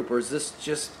whole group, or is this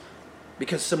just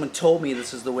because someone told me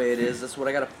this is the way it is? That's what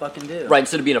I gotta fucking do. Right,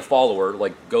 instead of being a follower,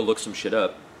 like go look some shit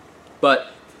up. But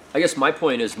I guess my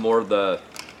point is more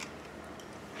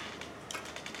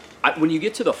when you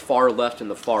get to the far left and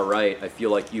the far right, I feel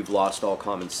like you've lost all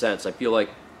common sense. I feel like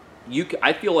you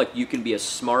can be a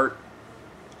smart,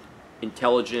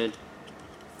 intelligent,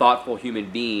 thoughtful human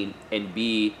being and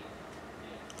be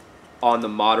on the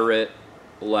moderate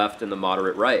left and the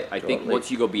moderate right. I think Totally.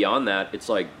 once you go beyond that, it's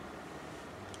like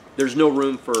there's no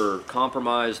room for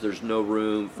compromise. There's no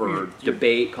room for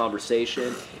debate,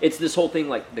 conversation. It's this whole thing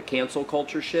like the cancel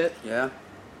culture shit. Yeah.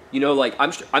 Like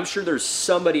I'm sure there's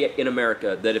somebody in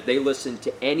America that if they listen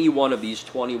to any one of these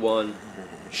 21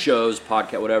 shows,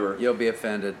 podcast, whatever, You'll be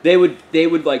offended. they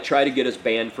would like try to get us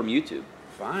banned from YouTube.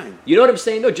 Fine. You know what I'm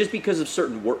saying? No, just because of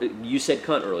certain words. You said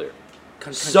cunt earlier.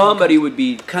 Somebody Would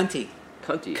be cunty,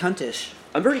 cunty. cuntish.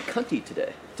 I'm very cunty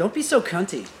today. Don't be so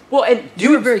cunty. Well, and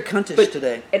You were dudes- very cuntish but-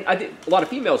 today. And I think a lot of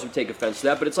females would take offense to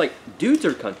that, but it's like dudes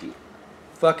are cunty.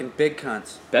 Fucking big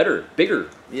cunts. Better, bigger,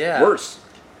 Yeah. worse.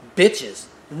 Bitches.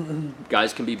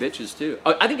 Guys can be bitches too.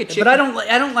 I think a chick. But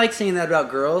I don't like saying that about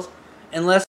girls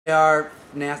unless they are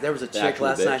nasty. There was a chick actual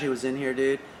last bitch. night who was in here,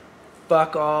 dude.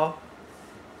 Fuck all.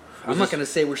 Was I'm not this- gonna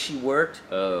say where she worked,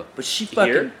 Oh. but she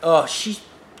fucking Here? she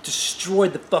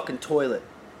destroyed the fucking toilet.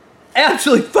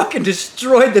 Absolutely fucking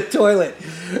destroyed the toilet.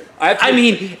 I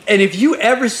mean, and if you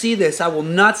ever see this, I will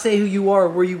not say who you are or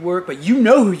where you work, but you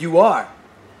know who you are.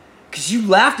 Because you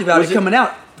laughed about Was it it- coming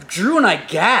out. Drew and I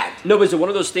gagged. No, but is it one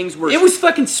of those things where It was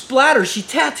fucking splatter. She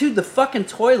tattooed the fucking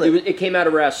toilet. it came out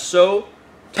of her ass so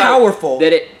tight Powerful.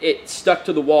 that it stuck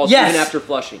to the walls Yes. even after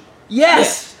flushing?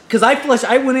 Yes. Because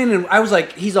I went in and I was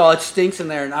like, he's all, it stinks in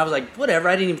there. And I was like, whatever.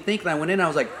 I didn't even think. And I went in and I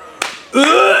was like,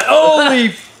 ugh, holy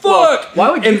fuck. Well,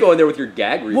 why would you And- go in there with your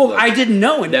gag reflex? Well, I didn't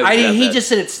know. And That was I didn't, that he bad. just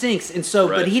said it stinks. And so,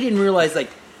 Right. but he didn't realize, like,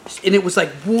 and it was like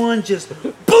one just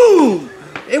boom.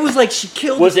 It was like she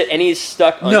killed Was it any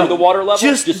stuck under No, the water level?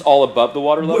 just- all above the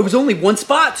water level? It was only one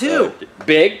spot, too.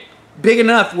 Big? Big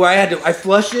enough where I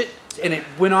flushed it and it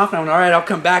went off and I went, all right, I'll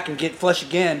come back and get flush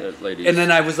again. ladies. And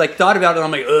then I was like, thought about it and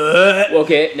I'm like, ugh. Well,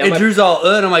 okay, now and my- Drew's all,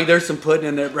 and I'm like, there's some pudding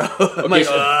in there, bro. I'm Okay,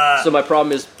 like, so my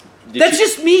problem is That's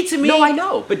just me to me. No, I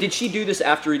know. But did she do this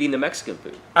after eating the Mexican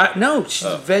food? No, she's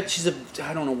a veg. She's a.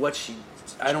 I don't know what she.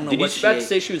 I don't know Did you what she about to ate.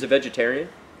 say she was a vegetariarian?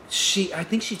 I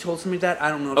think she told somebody that. I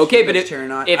don't know if Okay, she's but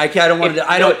vegetarian or not. if- I don't want if-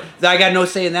 to. I no. don't. I got no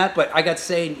say in that, but I got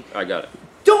saying. I got it.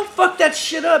 Don't fuck that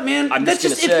shit up, man. I'm That's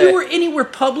just just gonna if say- you were anywhere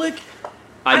public.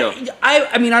 I know.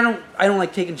 I mean, I don't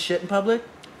like taking shit in public.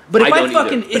 But if I I, don't either.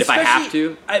 fucking, But if I have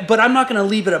especially- to- but I'm not gonna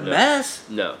leave it a mess.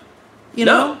 No. You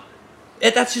No. know,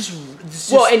 that's just.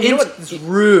 It's Well, just and you know what? it's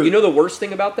rude. You know the worst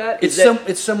thing about that is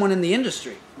It's someone in the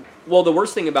industry. Well, the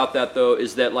worst thing about that though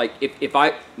is that like if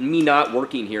me not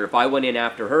working here, if I went in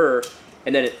after her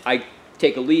and then I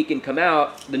take a leak and come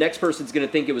out, the next person's gonna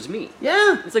think it was me.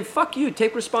 Yeah. It's like fuck you.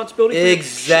 Take responsibility. For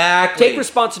Exactly. Take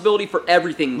responsibility for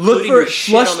everything. Look including for your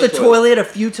shit flush on the toilet a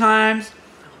few times.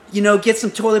 You know, get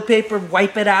some toilet paper,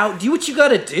 wipe it out. Do what you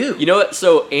gotta do. You know what?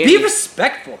 So Andy, Be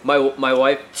respectful. my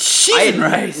wife, Jesus I had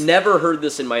Christ. never heard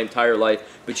this in my entire life,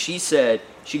 but she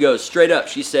goes straight up.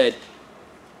 She said,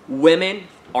 women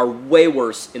are way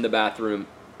worse in the bathroom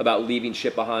about leaving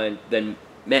shit behind than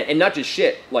men, and not just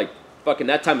shit, like fucking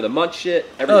that time of the month shit.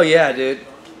 Everything. Oh yeah, dude.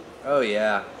 Oh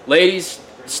yeah. Ladies,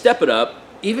 step it up.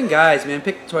 Even guys, man,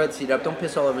 pick the toilet seat up. Don't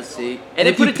piss all over the seat. And then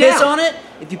if you put it piss down.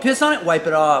 if you piss on it, wipe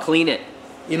it off. Clean it.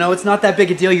 You know, it's not that big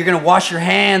a deal. You're gonna wash your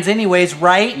hands anyways,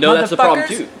 right? No, that's the problem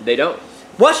motherfuckers? too. They don't.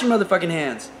 Wash your motherfucking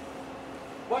hands.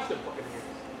 Watch them fucking hands.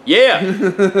 Yeah. Watch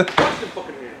them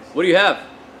fucking hands. What do you have?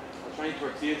 I'm trying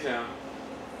Tortilla Town.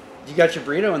 You got your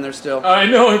burrito in there still. I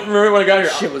know. I remember when I got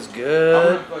here. Shit was I'm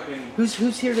good. gonna fucking.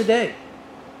 Who's here today?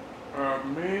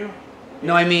 Me.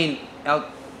 No, I mean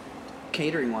out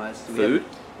catering wise. Food.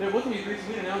 There wasn't any greasy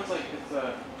meat, and now it's like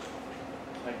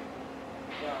like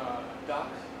dock,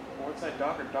 Northside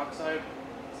dock or dockside.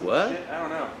 Some What? Shit. I don't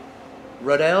know.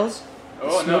 Rodell's?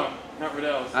 Oh Smoke- no, not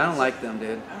Riddell's. I don't like them,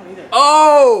 dude. I don't either.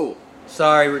 Oh.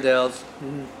 Sorry, Rodell's.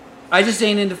 I just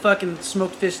ain't into fucking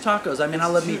smoked fish tacos. I mean, I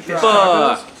love Too meat dry. fish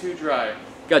Fuck. tacos. Too dry.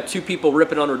 Got two people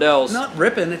ripping on Riddell's. Not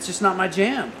ripping. It's just not my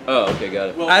jam. Oh, okay, got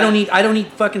it. Well, I don't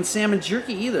eat fucking salmon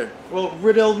jerky either. Well,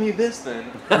 Riddell me this then.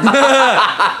 Riddell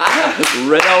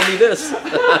me this.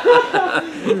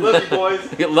 Love you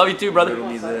boys. Love you too, brother. Riddle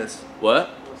me this. What?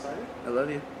 Excited? I love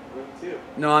you. Love you too.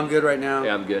 No, I'm good right now.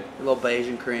 Yeah, I'm good. A little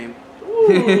Bayesian cream. Ooh,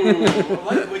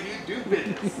 I like when you do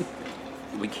business.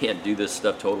 We can't do this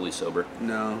stuff totally sober.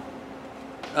 No.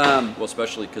 Well,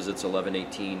 especially because it's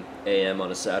 11:18 a.m.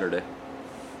 on a Saturday.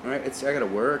 All right, I gotta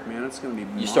work, man. It's gonna be.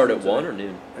 You start at miles 1 away. or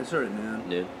noon? I start at noon.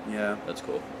 Noon. Yeah. That's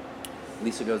cool.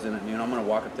 Lisa goes in at noon. I'm gonna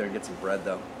walk up there and get some bread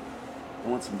though. I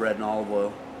want some bread and olive oil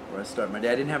where I start my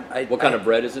day. I didn't have. What kind of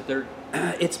bread is it there?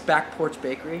 It's Back Porch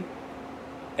Bakery.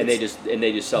 And they just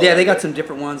sell. Yeah, that they got bread? some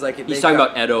different ones. Like He's talking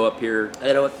about Edo up here.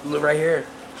 Look right here.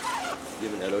 You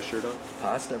have an Edo shirt on?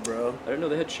 Pasta, bro. I didn't know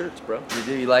they had shirts, bro. You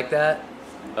do? You like that?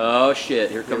 Oh shit!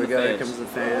 Here Here come we the go. Here fans. comes the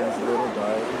fans. Little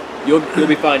dog. You'll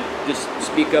be fine. Just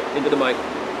speak up into the mic.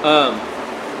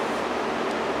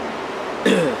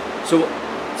 So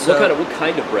what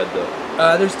kind of bread though?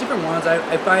 There's different ones.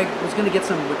 If I was gonna get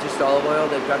some with just olive oil,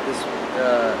 they've got this.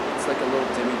 It's like a little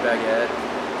demi baguette.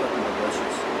 Fucking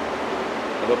delicious.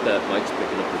 I hope that mic's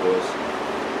picking up the voice.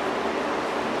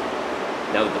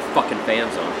 Now that the fucking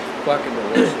fan's on. Fucking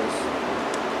delicious.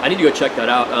 I need to go check that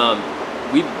out.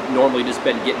 We've normally just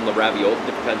been getting the ravioli,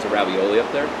 different kinds of ravioli up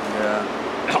there. Yeah.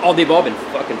 Oh, they've all been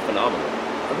fucking phenomenal.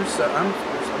 They're so good. I'm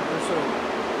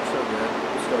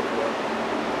stoked about it.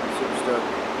 Super stoked.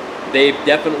 They've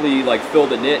definitely like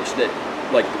filled a niche that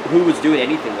like who was doing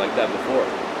anything like that before?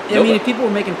 Yeah, I mean, Nobody. if people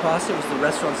were making pasta, it was the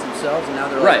restaurants themselves, and now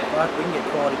they're Right. like, fuck, we can get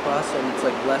quality pasta, and it's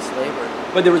like less labor.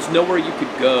 But there was nowhere you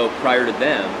could go prior to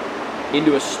them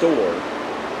into a store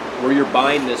where you're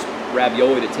buying this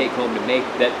ravioli to take home to make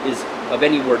that is of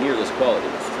anywhere near this quality.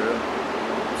 It's true.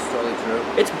 It's totally true.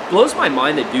 It blows my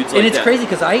mind that dudes like And it's that. crazy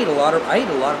because I eat a lot of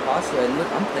pasta, and look,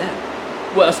 I'm thin.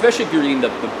 Well, especially if you're eating the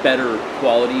better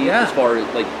quality Yeah. as far as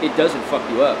like it doesn't fuck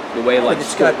you up the way No, like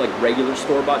it's got- like regular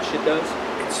store bought shit does.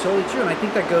 It's totally true, and I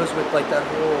think that goes with like that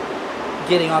whole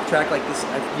getting off track. Like this,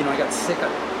 I got sick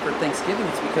for Thanksgiving.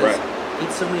 It's because Right. I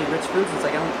eat so many rich foods. It's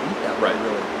like I don't eat that way,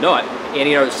 really. No,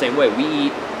 Annie and I are the same way.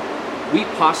 We eat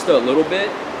pasta a little bit,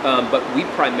 but we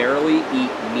primarily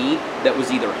eat meat that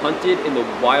was either hunted in the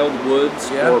wild woods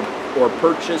Yeah. or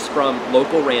purchased from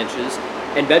local ranches,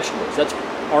 and vegetables. That's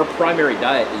our primary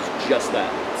diet is just that.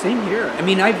 Same here. I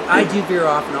mean, I do veer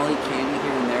off, and I'll eat candy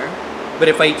here and there. But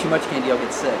if I eat too much candy, I'll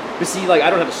get sick. But see, like I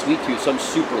don't have a sweet tooth, so I'm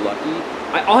super lucky.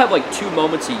 I'll have like 2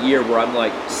 moments a year where I'm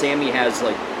like, Sammy has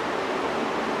like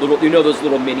little, those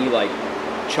little mini like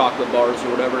chocolate bars or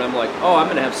whatever, and I'm like, oh, I'm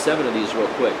gonna have 7 of these real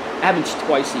quick. Happens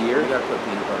twice a year. You gotta put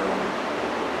peanut butter on it.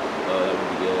 Oh, that would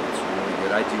be good. It's really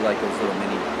good. I I do like those little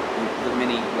mini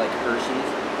like Hershey's.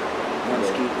 One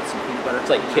scoop with some peanut butter. It's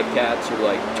like Kit Kats or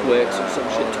like Oh, Twix yeah, or some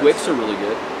all shit. of that Twix stuff. are really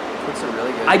good. Twix are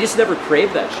really good. I just never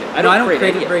crave that shit. I don't crave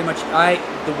any it of very much.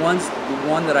 The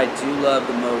one that I do love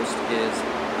the most is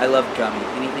I love gummy.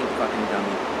 Anything fucking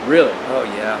gummy. Really? Oh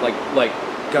yeah. Like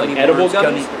gummy edible worms,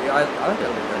 gummies? I like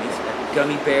edible gummies.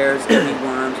 Gummy bears, gummy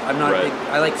worms. I'm not Right. big.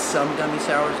 I like some gummy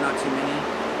sours, not too many.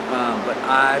 But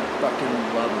I fucking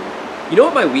love them. You know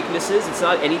what my weakness is? It's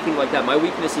not anything like that. My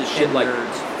weakness is shit And like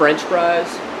nerds. French fries,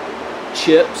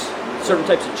 chips, certain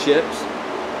types of chips.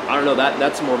 I don't know,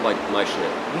 that's more like my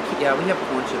shit. We have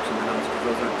corn chips in the house because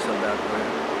those aren't so bad for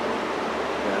you.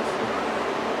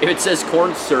 Yes. If it says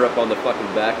corn syrup on the fucking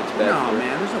back, it's bad No for it.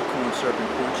 man, there's no corn syrup in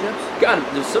corn chips. God,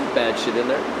 there's some bad shit in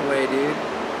there. No way, dude.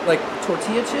 Like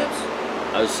tortilla chips,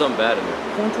 There's some bad in there.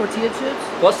 corn tortilla chips.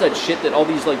 Plus that shit that all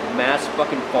these like mass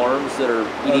fucking farms that are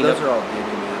Oh, eating those up. are all doo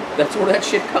man. That's where that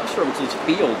shit comes from. It's these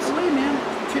fields. No way, man.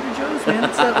 Trader Joe's, man.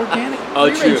 It's that organic Oh,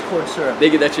 free-range true. corn syrup. They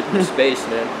get that shit from space,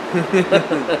 man.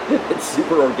 It's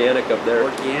super organic up there.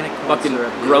 Organic corn Fucking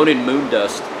syrup. dude. grown in moon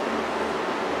dust.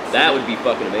 That would be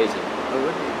fucking amazing. Oh,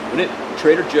 would be. Wouldn't it?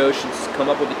 Trader Joe should come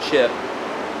up with a chip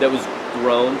that was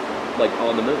grown like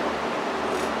on the moon.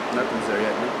 Nothing's there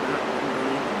yet.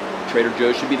 No. Trader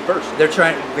Joe should be the first. They're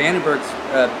trying. Vandenberg's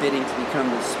bidding to become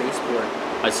the spaceport,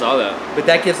 I saw that. but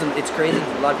that gives them. It's crazy.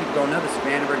 A lot of people don't know this.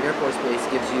 Vandenberg Air Force Base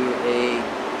gives you a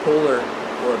polar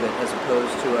orbit as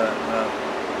opposed to a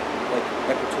like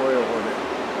equatorial orbit.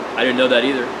 I didn't know that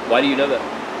either. Why do you know that?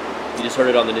 You just heard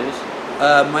it on the news?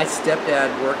 My stepdad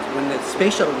worked when the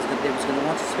space shuttle they was going to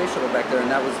launch a space shuttle back there,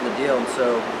 and that was the deal. And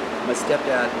so my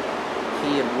stepdad,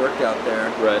 he had worked out there,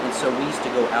 Right. and so we used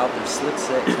to go out there, Slick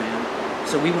Six, man.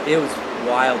 So it was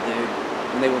wild, dude.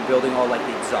 When they were building all like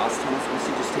the exhaust tunnels, we used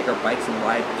to just take our bikes and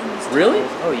ride through these Really?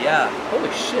 tunnels. Oh yeah, Holy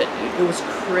shit, dude. it was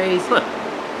crazy, Huh.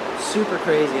 super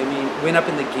crazy. I mean, went up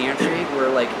in the gantry where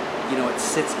like it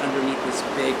sits underneath this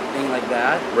big thing like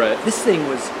that. Right. This thing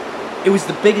was. It was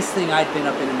the biggest thing I'd been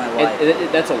up in my life. And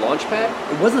that's a launch pad?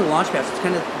 It wasn't a launch pad. It's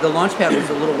kind of the launch pad was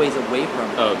a little ways away from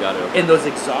it. Oh, got it. Okay. And those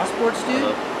exhaust ports, dude,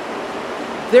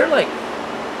 Uh-huh. they're like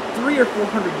 300 or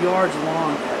 400 yards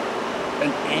long at an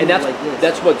angle And that's like this.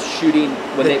 that's what's shooting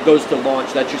when it goes to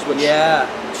launch. That's just what. yeah.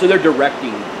 So they're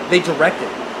directing. They direct it.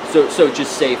 So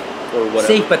just safe or whatever.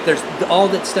 Safe, but there's all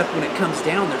that stuff when it comes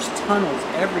down. There's tunnels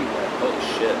everywhere. Holy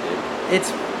shit, dude.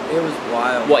 It was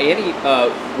wild. Well, Annie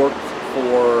worked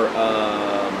for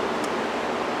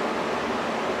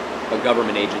a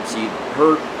government agency.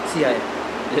 Her CIA.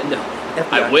 no,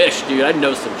 FBI. I wish, dude. I'd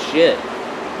know some shit.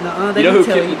 Nuh-uh, they You know don't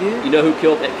who tell killed? you, dude. You know who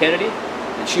killed Kennedy?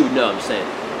 And she would know. I'm saying.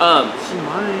 She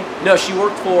might. No, she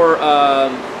worked for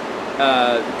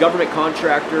government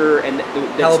contractor, and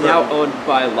that's now Halliburton. owned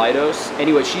by Leidos.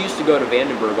 Anyway, she used to go to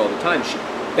Vandenberg all the time.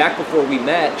 Back before we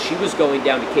met, she was going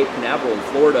down to Cape Canaveral in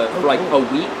Florida for like cool.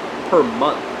 a week per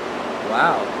month.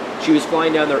 Wow. She was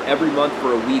flying down there every month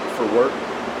for a week for work.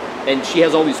 And she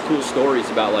has all these cool stories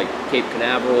about like Cape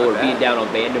Canaveral or bet. being down on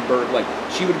Vandenberg. Like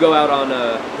she would go out on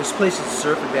There's places to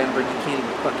surf in Vandenberg you can't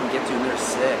even fucking get to, and they're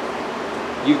sick.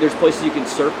 there's places you can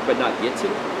surf but not get to.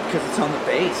 Because it's on the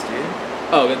base, dude.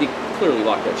 Oh, they clearly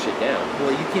locked that shit down.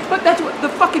 Well, you can't. But that's what the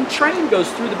fucking train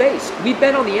goes through the base. We've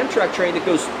been on the Amtrak train that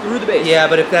goes through the base. Yeah,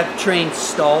 but if that train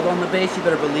stalled on the base, you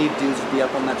better believe dudes would be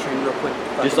up on that train real quick.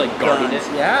 Just, fucking like, guarding guns.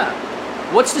 it? Yeah.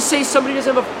 What's to say somebody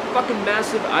doesn't have a fucking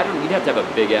massive? You'd have to have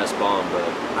a big ass bomb, bro.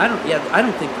 I don't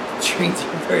think that the trains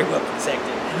are very well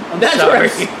protected. I'm That's sorry.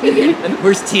 what I'm saying.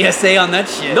 Where's TSA on that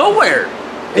shit? Nowhere.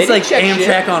 They It's like didn't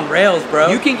check Amtrak shit. on rails, bro.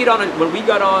 You can get on when we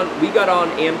got on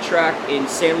Amtrak in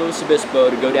San Luis Obispo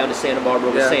to go down to Santa Barbara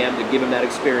with Yeah. Sam to give him that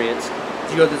experience.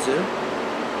 Did you go to the zoo?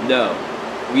 No,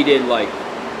 we did like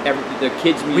the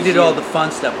kids museum. We did all the fun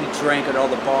stuff. We drank at all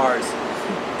the bars.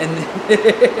 And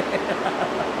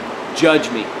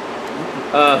Judge me.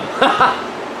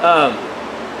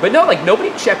 But no, like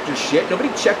nobody checked your shit. Nobody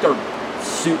checked our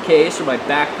suitcase or my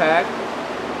backpack.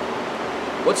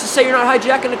 What's to say you're not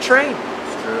hijacking a train?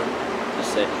 it's true.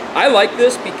 Just say. I like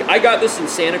this because I got this in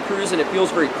Santa Cruz and it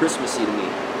feels very Christmassy to me.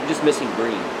 I'm just missing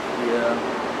green. Yeah.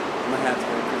 My hat's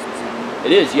very Christmassy.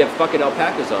 It is. You have fucking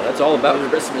alpacas on. That's all about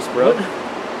Christmas, bro.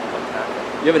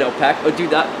 You have an alpaca? Oh, dude,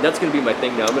 that's gonna be my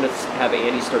thing now. I'm gonna have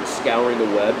Andy start scouring the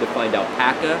web to find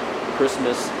alpaca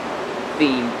Christmas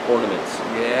themed ornaments.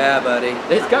 Yeah, buddy.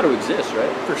 It's got to exist,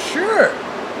 right? For sure.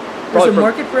 There's Probably a from-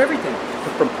 market for everything.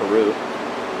 From Peru.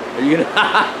 Are you gonna?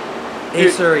 Hey,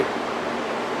 Dude. Suri.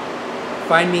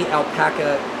 Find me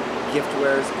alpaca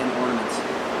giftwares and ornaments.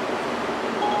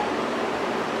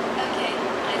 Okay,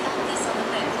 I found this on the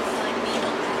web for Find Me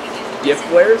Alpaca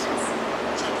Giftwares?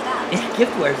 Check it out. Yeah,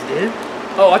 giftwares, dude.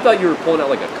 Oh, I thought you were pulling out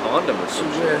like a condom or She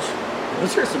some shit. wish.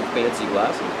 Those are some fancy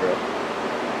glasses, bro.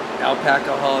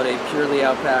 Alpaca holiday, purely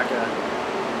alpaca.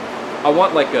 I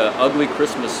want like a ugly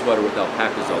Christmas sweater with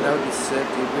alpacas Oh, on that it. would be sick,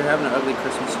 dude. We're having an ugly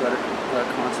Christmas sweater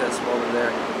contest while we're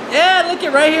there. Yeah, look it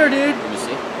right here, dude. Let me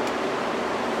see.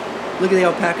 Look at the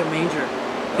alpaca manger.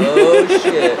 Oh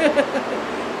shit.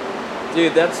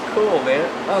 Dude, that's cool, man.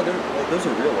 Oh, those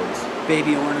are real ones.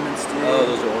 Baby ornaments, dude. Oh,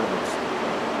 those are ornaments.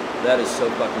 That is so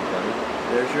fucking funny.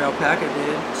 There's your alpaca,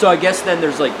 dude. So I guess then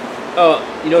there's like,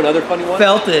 you know another funny one?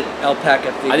 Felted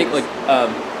alpaca figures. I think like,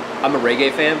 I'm a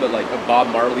reggae fan, but like a Bob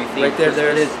Marley theme. right there,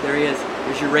 there it is. There he is.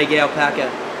 There's your reggae alpaca.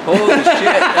 Holy shit,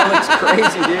 that looks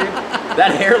crazy, dude.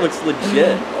 That hair looks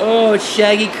legit. Oh,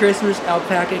 shaggy Christmas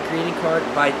alpaca greeting card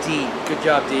by D. Good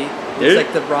job, D. Looks Dude.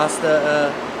 like the Rasta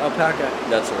alpaca.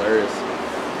 That's hilarious.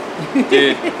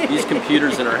 Dude, these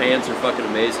computers in our hands are fucking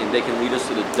amazing. They can lead us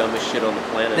to the dumbest shit on the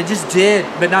planet. They just did,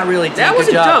 but not really. D. That Good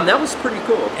wasn't job. dumb. That was pretty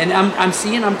cool. And I'm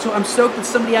stoked that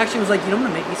somebody actually was like, I'm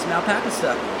gonna make me some alpaca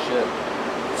stuff. Oh, shit.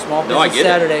 Small No, I business get it.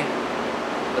 Saturday.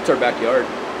 That's our backyard.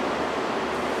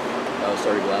 Oh,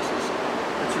 sorry, glasses.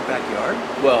 That's your backyard.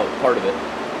 Well, part of it.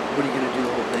 What are you gonna do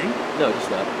the whole thing? No, just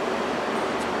that.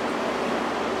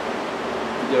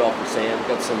 Did it all for Sam.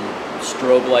 Got some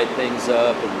strobe light things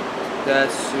up, and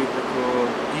That's super cool.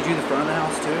 Do you do the front of the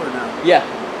house too, or no? yeah,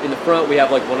 in the front we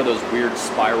have like one of those weird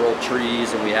spiral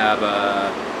trees, and we have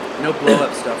No blow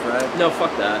up stuff, right? no,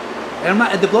 fuck that. And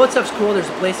the blow up stuff's cool. There's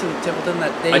a place in Templeton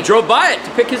that I drove by it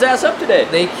to pick his ass up today.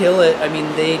 they kill it. I mean,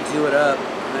 they do it up.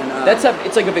 And,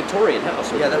 It's like a Victorian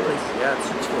house. yeah, that over there. place.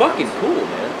 Yeah, it's cool. Fucking cool,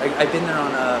 man. I've been there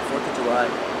on 4th of July.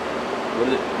 What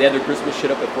are they have their Christmas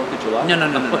shit up at 4th of July? No.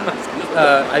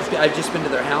 I've just been to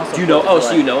their house. Do on you know? 4th of Oh, so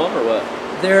July. you know him or what?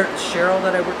 They're Cheryl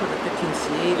that I work with at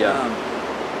 15C. Yeah.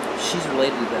 She's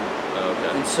related to them. Oh,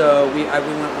 okay. And so we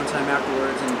went one time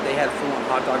afterwards, and they had a full-on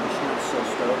hot dog machine. I was so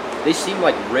stoked. They seem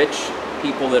like rich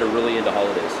people that are really into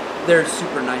holidays. They're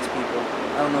super nice people.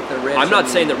 I don't know if they're rich. I'm not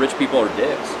saying that rich people are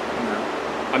dicks. No,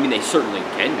 I mean, they certainly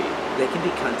can be. they can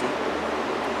be cunty.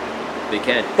 They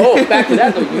can. Oh, back to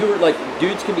that though. You were like,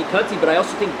 dudes can be cunty, but I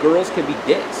also think girls can be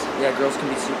dicks. Yeah, girls can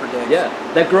be super dicks. Yeah.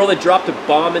 That girl that dropped a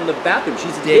bomb in the bathroom,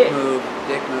 she's a Dick dick. move.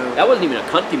 Dick move. That wasn't even a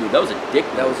cunty move. That was a dick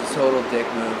move. That was a total dick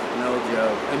move. No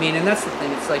joke. I mean, and that's the thing.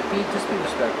 It's like, just be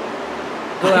respectful.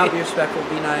 Go out, be respectful,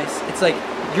 be nice. It's like,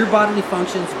 your bodily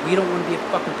functions, we don't want to be a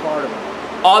fucking part of them.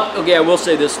 Okay, I will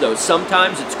say this though.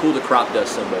 Sometimes it's cool to crop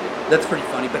dust somebody. That's pretty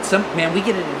funny. But man, we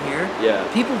get it in here. Yeah.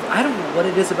 People, I don't know what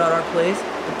it is about our place,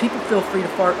 but people feel free to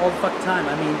fart all the fucking time.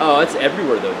 I mean, Oh, it's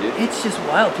everywhere though, dude. it's just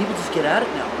wild. People just get at it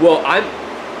now. Well,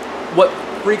 what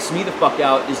freaks me the fuck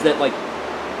out is that like,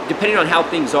 depending on how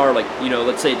things are, like, you know,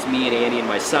 let's say it's me and Annie and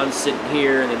my son sitting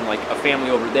here, and then like a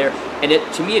family over there, and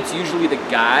to me it's usually the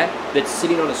guy that's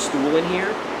sitting on a stool in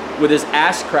here with his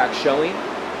ass crack showing,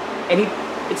 and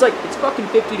it's like it's fucking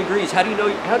 50 degrees. How do you know?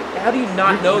 How do you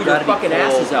not know You your gotta be fucking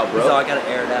ass cold. is out, bro? So I gotta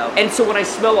air it out. And so when I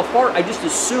smell a fart, I just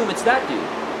assume it's that dude,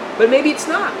 but maybe it's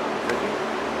not.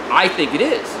 I think it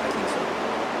is. I think so.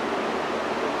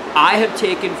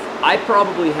 I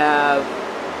probably have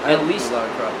I at don't do least a lot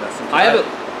of crop dusting.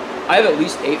 I have at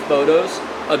least 8 photos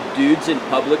of dudes in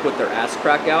public with their ass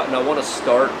crack out, and I want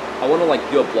to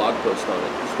like do a blog post on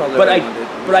it. It's probably But everyone, dude.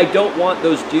 but I don't want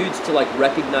those dudes to like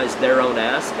recognize their own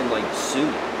ass and like sue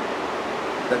me.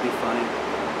 That'd be funny.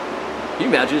 Can you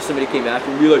imagine if somebody came after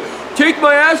me and be like, "Take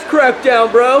my ass crack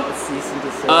down, bro." A cease and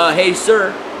desist. Hey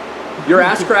sir, your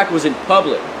ass crack was in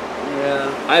public.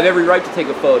 Yeah. I have every right to take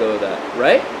a photo of that,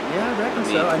 right? Yeah, I reckon I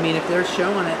mean- so. I mean, if they're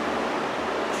showing it.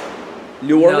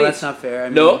 New Orleans. No, that's not fair. I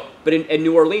mean, No, but in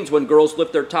New Orleans, when girls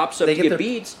lift their tops up They to get get their-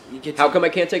 beads, you get how to- come I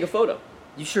can't take a photo?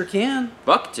 You sure can.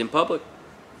 Fuck, it's in public.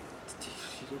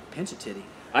 Pinch a titty.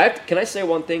 Can I say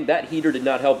one thing? That heater did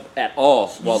not help at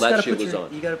all You while just that gotta shit put was your,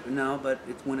 on. You gotta no, but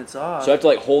it's when it's off. So I have to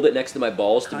like hold it next to my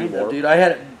balls to be Kinda, warm.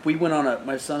 dude. We went on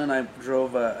my son and I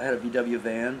drove. I had a VW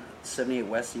van, 78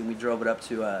 Westie, and we drove it up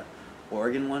to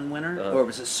Oregon one winter, Uh-huh. or it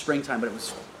was a springtime, but it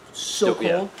was so Still-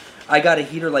 yeah. cold. I got a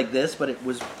heater like this, but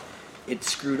it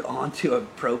screwed onto a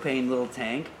propane little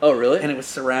tank. Oh really? And it was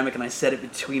ceramic, and I set it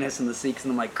between us and the seats,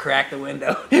 and I'm like, crack the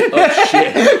window. Oh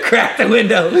shit! Crack the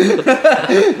window.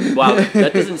 Wow,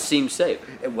 that doesn't seem safe.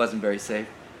 It wasn't very safe.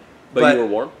 But you were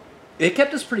warm. It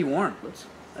kept us pretty warm. That's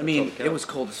I mean, all that counts. it was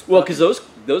cold as fuck. Well, because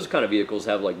those kind of vehicles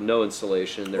have like no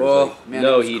insulation. There's Oh, like man,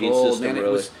 no it was heating cold, system man.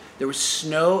 really. There was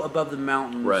snow above the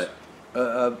mountains. Right.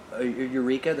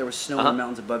 Eureka. There was snow in Uh-huh. the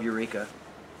mountains above Eureka.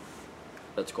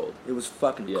 That's cold. It was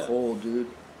fucking Yeah. cold, dude.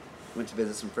 Went to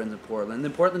visit some friends in Portland. And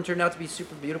then Portland turned out to be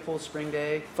super beautiful. Spring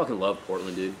day. Fucking love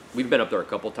Portland, dude. We've been up there a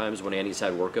couple times when Annie's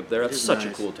had work up there. It That's is such a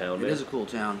nice. cool town, man. It is a cool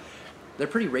town. They're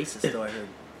pretty racist, though, I heard.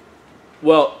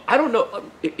 Well, I don't know.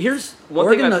 Here's one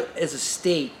Oregon, thing. as a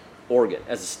state, Oregon,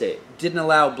 as a state. didn't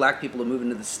allow black people to move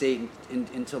into the state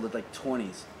until the,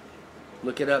 20s.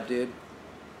 Look it up, dude.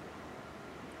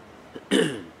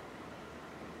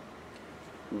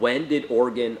 When did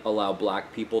Oregon allow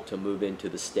black people to move into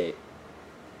the state?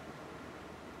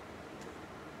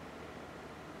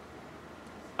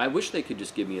 I wish they could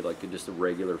just give me just a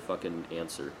regular fucking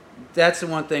answer. That's the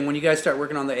one thing. When you guys start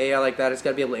working on the AI like that, it's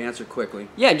got to be able to answer quickly.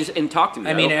 Yeah, and talk to me.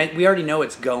 I mean, we already know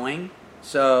it's going,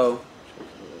 so...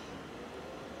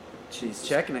 She's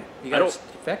checking it. You got to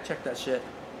fact check that shit.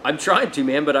 I'm trying to,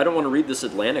 man, but I don't want to read this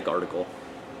Atlantic article.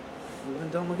 Well,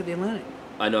 then don't look at the Atlantic.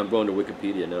 I know, I'm going to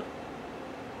Wikipedia now.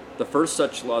 The first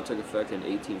such law took effect in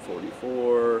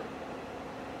 1844.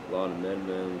 Law and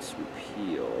amendments,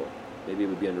 repeal. Maybe it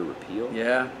would be under repeal?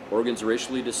 Yeah. Oregon's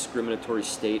racially discriminatory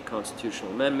state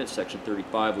constitutional amendment, Section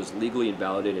 35, was legally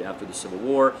invalidated after the Civil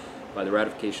War by the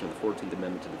ratification of the 14th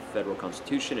Amendment to the Federal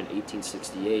Constitution in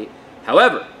 1868.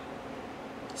 However,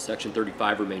 Section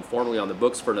 35 remained formally on the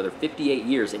books for another 58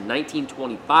 years. In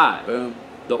 1925, Boom.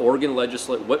 the Oregon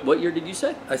legislature... What year did you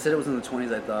say? I said it was in the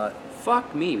 20s, I thought.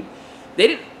 Fuck me. They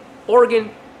didn't...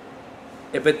 Oregon...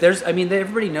 Yeah, but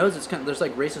everybody knows it's there's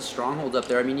racist strongholds up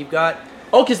there. I mean, you've got...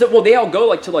 Oh, because they all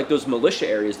go to those militia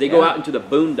areas. They go out into the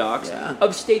boondocks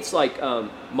of states like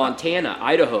Montana,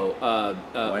 Idaho,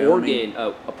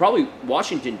 Oregon, probably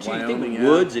Washington too. Wyoming, you think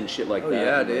woods and shit like that.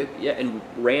 Yeah, dude. Yeah, and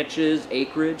ranches,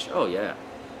 acreage. Oh yeah,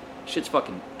 shit's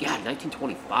fucking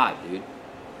 1925,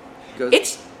 dude.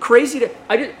 It's crazy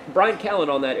Brian Callen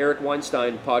on that Eric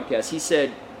Weinstein podcast. He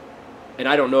said, and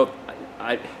I don't know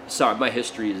if sorry, my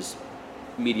history is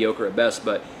mediocre at best,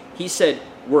 but he said,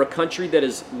 we're a country that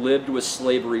has lived with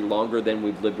slavery longer than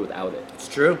we've lived without it. It's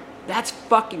true. That's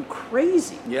fucking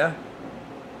crazy. Yeah.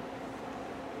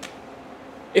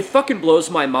 It fucking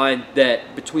blows my mind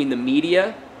that between the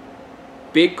media,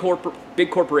 big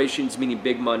corporations, meaning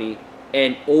big money,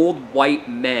 and old white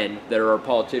men that are our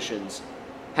politicians,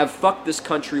 have fucked this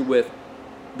country with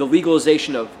the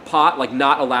legalization of pot,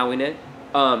 not allowing it,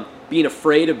 being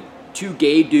afraid of two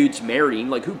gay dudes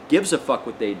marrying, who gives a fuck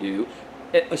what they do?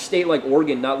 A state like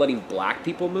Oregon not letting black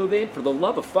people move in? For the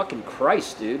love of fucking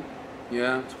Christ, dude.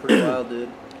 Yeah, it's pretty wild, dude.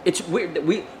 It's weird that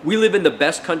we live in the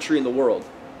best country in the world,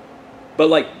 but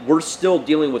we're still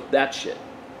dealing with that shit.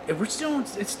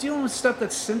 It's dealing with stuff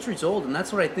that's centuries old, and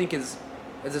that's what I think is,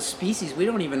 as a species, we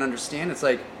don't even understand. It's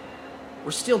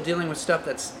we're still dealing with stuff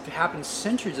that's happened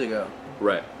centuries ago.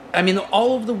 Right. I mean,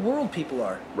 all over the world people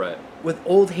are. Right. With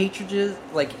old hatrages,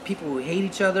 people who hate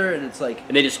each other, and it's And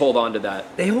they just hold on to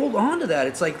that. They hold on to that.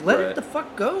 It's let it the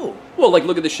fuck go. Well,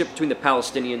 look at the shit between the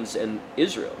Palestinians and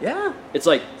Israel. Yeah. It's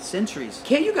centuries.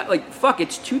 Can't you guys, fuck,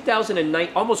 it's 2009,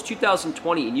 almost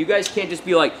 2020, and you guys can't just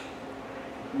be live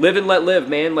and let live,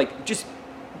 man. Just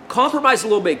compromise a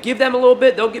little bit. Give them a little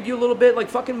bit, they'll give you a little bit.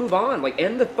 Fucking move on.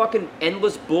 End the fucking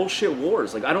endless bullshit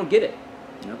wars. I don't get it.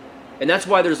 Yep. And that's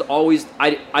why there's always...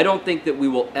 I don't think that we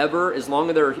will ever, as long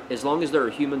as there are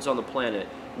humans on the planet,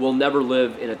 we'll never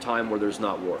live in a time where there's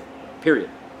not war. Period.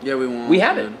 Yeah, we won't. We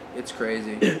haven't. It's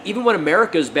crazy. Even when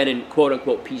America's been in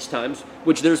quote-unquote peace times,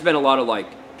 which there's been a lot of,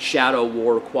 shadow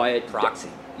war, quiet... Proxy.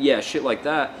 Yeah, shit like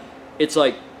that. It's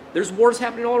there's wars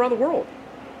happening all around the world.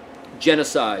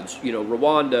 Genocides,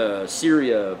 Rwanda,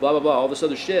 Syria, blah, blah, blah, all this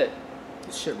other shit.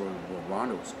 This shit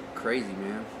Rwanda was crazy,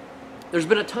 man. There's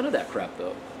been a ton of that crap,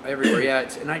 though. Everywhere, yeah.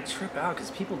 And I trip out because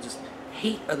people just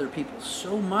hate other people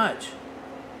so much.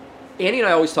 Annie and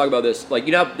I always talk about this. A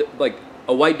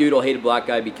white dude will hate a black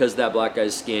guy because that black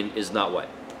guy's skin is not white.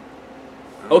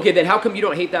 Okay, then how come you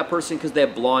don't hate that person because they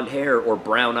have blonde hair or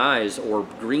brown eyes or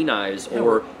green eyes or...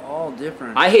 We're all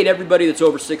different. I hate everybody that's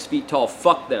over 6 feet tall.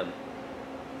 Fuck them.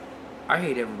 I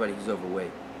hate everybody who's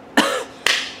overweight.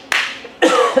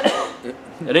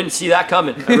 I didn't see that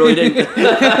coming. I really didn't.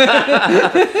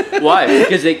 Why?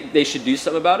 Because they should do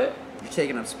something about it? You're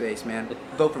taking up space, man.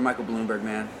 Vote for Michael Bloomberg,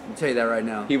 man. I'll tell you that right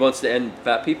now. He wants to end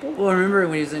fat people? Well, remember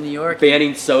when he was in New York?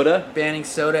 Banning soda? Banning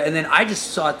soda. And then I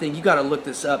just saw a thing. You got to look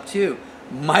this up, too.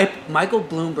 Michael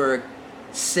Bloomberg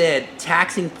said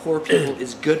taxing poor people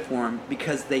is good for them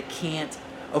because they can't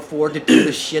afford to do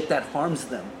the shit that harms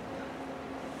them.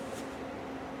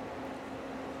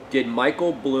 Did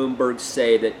Michael Bloomberg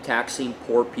say that taxing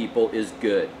poor people is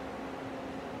good?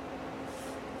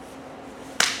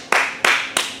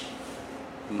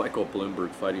 Michael Bloomberg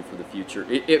fighting for the future.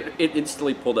 It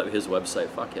instantly pulled up his website.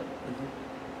 Fuck him.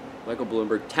 Mm-hmm. Michael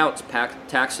Bloomberg touts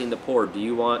taxing the poor. Do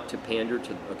you want to pander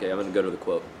to... Okay, I'm going to go to the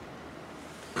quote.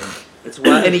 It's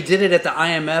wild. And he did it at the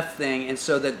IMF thing, and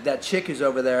so that chick who's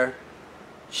over there,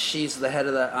 She's the head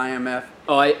of the IMF.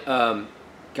 Oh,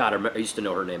 I used to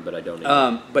know her name, but I don't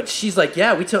know. But she's like,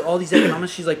 yeah, we took all these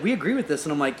economists. She's like, we agree with this,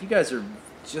 and I'm like, you guys are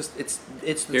just it's the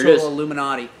Here it total is.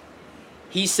 Illuminati.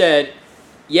 He said,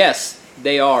 yes,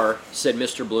 they are, said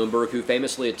Mr. Bloomberg, who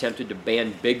famously attempted to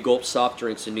ban big gulp soft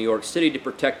drinks in New York City to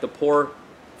protect the poor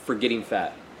for getting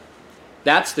fat.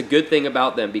 That's the good thing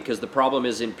about them, because the problem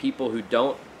is in people who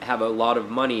don't have a lot of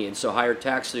money, and so higher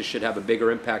taxes should have a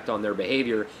bigger impact on their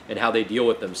behavior and how they deal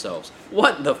with themselves.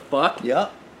 What the fuck?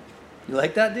 Yep. You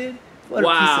like that, dude? What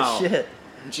Wow. a piece of shit.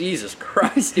 Jesus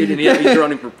Christ, dude. And he's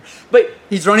running for... But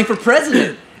He's running for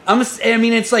president. I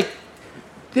mean, it's like,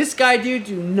 this guy, dude,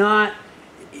 do not...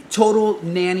 Total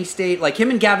nanny state. Like, him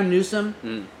and Gavin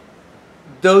Newsom,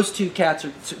 those two cats,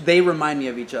 they remind me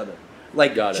of each other.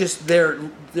 Like, Got it. just, they're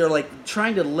like,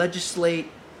 trying to legislate,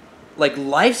 like,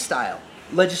 lifestyle.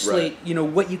 Legislate, Right. you know,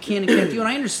 what you can and can't do. And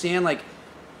I understand, like,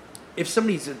 if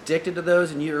somebody's addicted to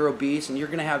those and you're obese and you're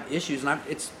going to have issues, and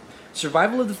it's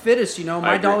survival of the fittest, you know, I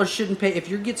my agree. dollar shouldn't pay. If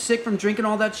you get sick from drinking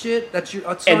all that shit, that's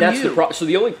on and that's you. the problem. So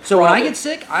the only So when I problem- get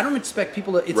sick, I don't expect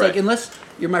people to. It's Right. like, unless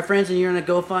you're my friends and you're in a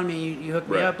GoFundMe, you hook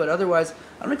me Right. up. But otherwise,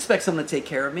 I don't expect someone to take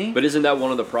care of me. But isn't that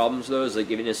one of the problems, though? Is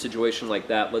like, in a situation like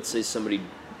that, let's say somebody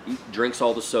drinks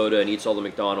all the soda and eats all the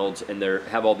McDonald's, and they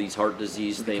have all these heart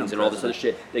disease You things become and all this other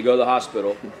shit. They go to the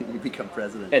hospital, you become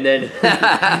president. and then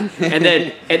and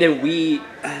then we,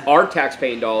 our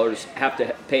tax-paying dollars, have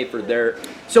to pay for their.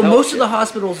 So health most of shit. the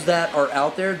hospitals that are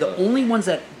out there, the only ones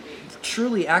that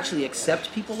truly actually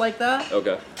accept people like that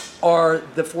Okay. are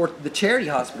the charity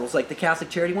hospitals, like the Catholic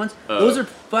charity ones. Those are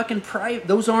fucking private.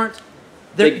 Those aren't.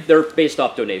 They're based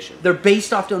off donation. They're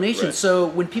based off donations. Right. So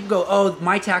when people go, oh,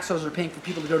 my tax dollars are paying for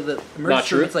people to go to the Not emergency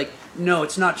true? room, it's like, no,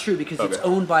 it's not true because it's Okay.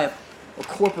 owned by a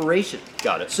corporation.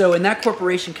 Got it. So, and that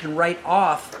corporation can write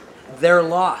off their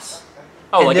loss.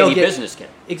 Oh, And like they'll any get- business can.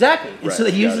 Exactly. And so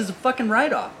Right, they use got it it. as a fucking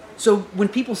write-off. So when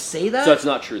people say that, So it's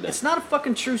not true then. it's not a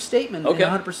fucking true statement. Okay.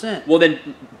 100%. Well, then,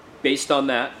 based on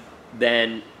that,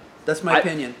 then That's my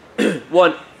opinion.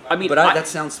 one. I mean, But that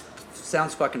sounds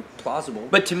fucking plausible.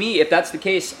 But to me, if that's the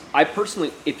case, I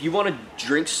personally, if you want to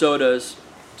drink sodas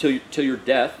till your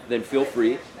death, then feel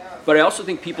free. But I also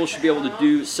think people should be able to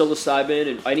do psilocybin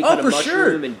and any kind of for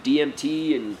mushroom sure. and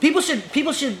DMT and. People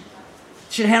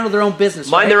should handle their own business.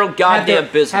 Mind right? their own goddamn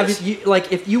Have business.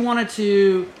 like if you wanted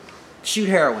to shoot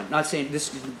heroin, not saying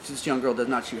this young girl does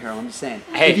not shoot heroin. I'm just saying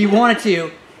Hey. if you wanted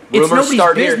to, it's Rumors nobody's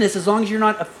start here. business as long as you're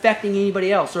not affecting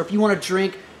anybody else. Or if you want to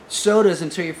drink sodas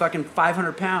until you're fucking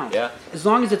 500 pounds, Yeah. as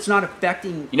long as it's not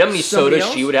affecting. You know how many somebody sodas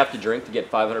else? she would have to drink to get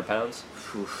 500 pounds?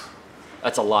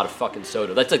 That's a lot of fucking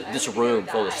soda. That's like this room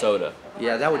full of soda.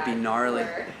 Yeah, that would be gnarly.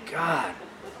 God.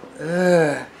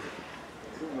 Ugh.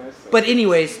 But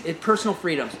anyways, personal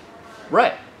freedoms.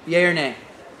 Right. Yay or nay?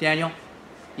 Daniel?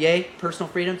 Yay? Personal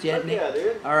freedoms? Yeah, nay? Yeah,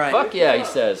 dude. All right. Fuck yeah, he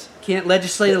says. Can't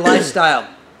legislate a lifestyle.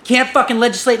 Can't fucking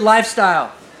legislate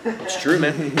lifestyle. It's true,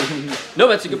 man. No,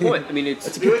 that's a good point. I mean,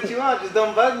 it's Do what you want, just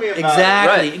don't bug me about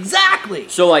Exactly. Right. Exactly.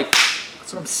 so like,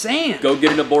 That's what I'm saying. go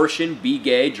get an abortion, be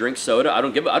gay, drink soda. I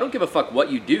don't give a fuck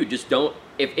what you do. Just don't.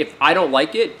 If I don't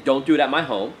like it, don't do it at my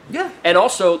home. Yeah. And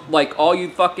also, like, all you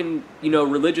fucking,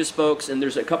 religious folks, and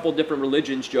there's a couple different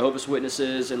religions, Jehovah's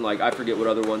Witnesses, and, like, I forget what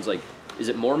other ones, like, is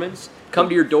it Mormons? Come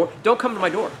to your door. Don't come to my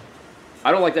door. I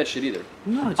don't like that shit either.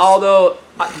 No, just, Although,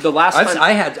 the last time...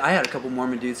 I had a couple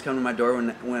Mormon dudes come to my door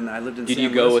when I lived in Did San you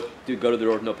go Luis. go to the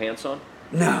door with no pants on?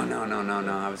 No.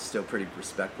 I was still pretty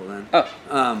respectful then.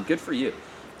 Oh, good for you.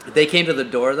 They came to the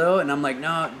door though, and I'm like,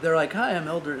 no. They're like, hi, I'm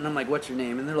Elder, and I'm like, what's your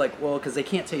name? And they're like, well, because they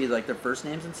can't tell you like their first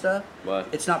names and stuff. What?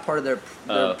 It's not part of their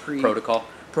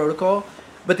Protocol.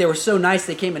 But they were so nice.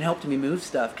 They came and helped me move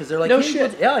stuff because they're like, No hey,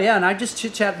 shit. yeah. And I just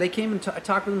chit chat. They came and I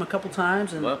talked with them a couple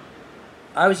times, and Well,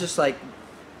 I was just like,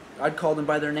 I'd call them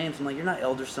by their names. I'm like, you're not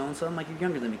Elder so and so. I'm like, you're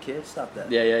younger than me, kid. Stop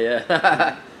that.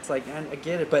 yeah. It's like I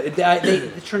get it, but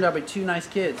it turned out to be two nice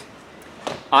kids.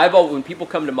 When people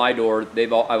come to my door,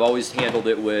 I've always handled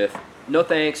it with no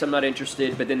thanks, I'm not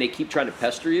interested. But then they keep trying to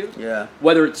pester you. Yeah.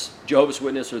 Whether it's Jehovah's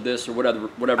Witness or this or whatever. I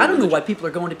don't know religion. why people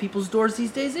are going to people's doors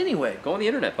these days anyway. Go on the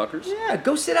internet, fuckers. Yeah,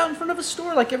 go sit out in front of a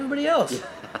store like everybody else.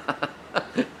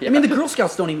 Yeah. I mean, the Girl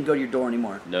Scouts don't even go to your door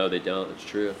anymore. No, they don't. It's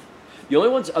true. The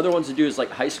only other ones to do is like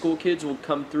high school kids will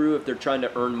come through if they're trying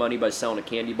to earn money by selling a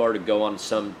candy bar to go on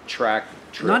some track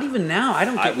trip. Not even now. I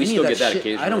don't get we any still of that get that shit.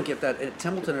 occasionally. I don't get that at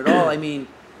Templeton at all. I mean,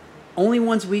 only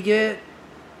ones we get.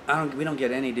 We don't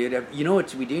get any, dude. You know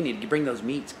what we do need to bring those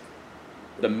meats.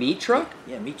 The meat truck?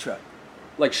 Yeah, meat truck.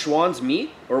 Like Schwann's Meat?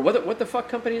 Or what the fuck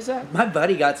company is that? My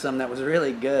buddy got some that was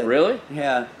really good. Really?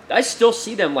 Yeah. I still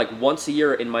see them like once a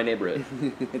year in my neighborhood.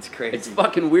 It's crazy. It's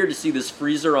fucking weird to see this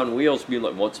freezer on wheels being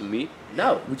like, want some meat?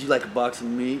 No. Would you like a box of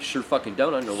meat? Sure fucking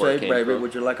don't. I don't know where it Say, came baby, from.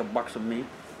 would you like a box of meat?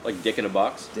 Like dick in a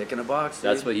box? Dick in a box.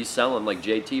 That's dude. what he's selling, like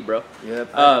JT, bro.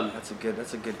 Yep. That's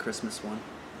a good Christmas one.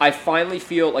 I finally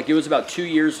feel like it was about 2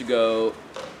 years ago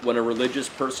when a religious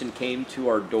person came to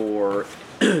our door,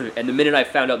 and the minute I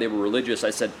found out they were religious, I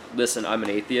said, listen, I'm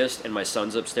an atheist, and my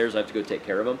son's upstairs, I have to go take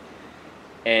care of him.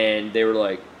 And they were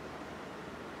like,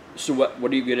 so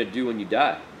what are you going to do when you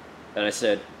die? And I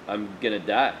said, I'm going to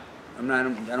die. I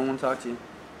don't want to talk to you.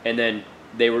 And then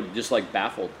they were just like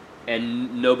baffled.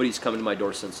 And nobody's come to my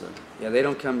door since then. Yeah, they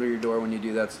don't come to your door when you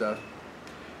do that stuff.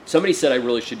 Somebody said I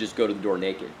really should just go to the door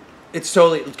naked. It's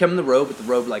totally, come in the robe with the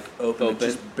robe like open.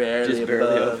 Just barely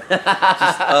above.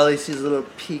 Just all they see is a little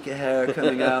peak of hair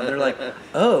coming out. And they're like,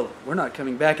 oh, we're not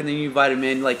coming back. And then you invite them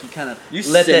in, like you kind of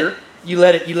let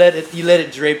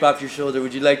it drape off your shoulder.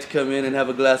 Would you like to come in and have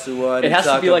a glass of wine? It has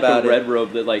to be like a red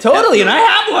robe that like totally, and I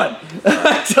have one.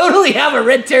 I totally have a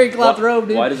red terry cloth robe,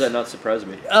 dude. Why does that not surprise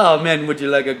me? Oh man, would you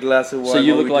like a glass of wine? So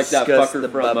you while look we like that discuss fucker the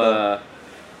from bubba?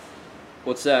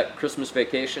 What's that? Christmas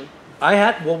Vacation?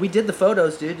 We did the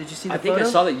photos, dude. Did you see the photos? I think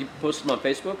I saw that you posted them on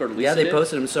Facebook or Lisa Yeah, they did?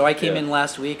 posted them. So I came Yeah. in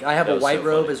last week. I have That a was white so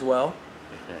robe funny. as well,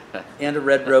 and a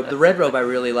red robe. The red robe I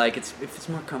really like. It's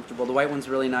more comfortable. The white one's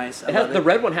really nice. The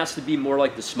red one has to be more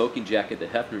like the smoking jacket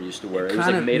that Hefner used to wear. It was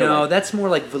like made no, of that's more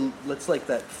like let's like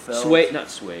that felt. suede,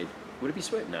 not suede. Would it be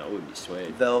suede? No, it wouldn't be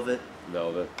suede. Velvet.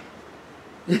 Velvet.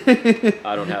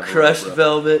 I don't have a Crushed robe.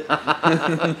 velvet.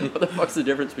 What the fuck's the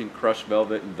difference between crushed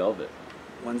velvet and velvet?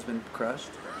 One's been crushed.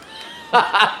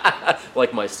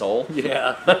 Like my soul?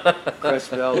 Yeah. Crushed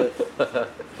velvet.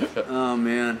 Oh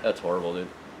man. That's horrible, dude.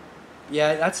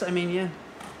 Yeah, yeah.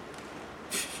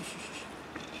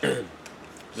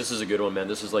 This is a good one, man.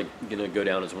 This is like gonna go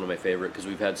down as one of my favorite because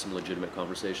we've had some legitimate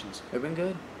conversations. They've been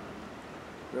good.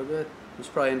 Real good. It's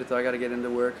probably into. I got to get into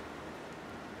work.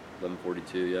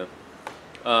 11:42, yeah.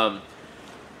 So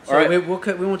all right. we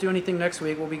won't do anything next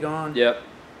week. We'll be gone. Yep.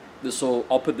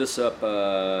 I'll put this up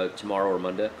tomorrow or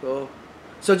Monday. Cool.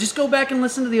 So just go back and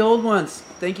listen to the old ones.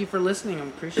 Thank you for listening. I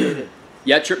appreciate it.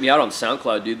 Yeah, it tripped me out on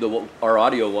SoundCloud, dude. Our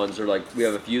audio ones are like, we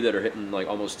have a few that are hitting like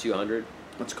almost 200.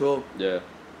 That's cool. Yeah.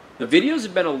 The videos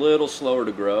have been a little slower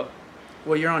to grow,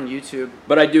 Well, you're on YouTube.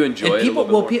 but I do enjoy And it. people, a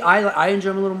little bit more. I enjoy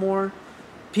them a little more.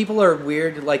 People are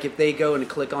weird. Like if they go and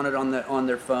click on it on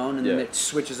their phone and then Yeah. it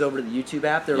switches over to the YouTube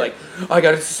app, they're Yeah. like, I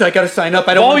gotta sign up.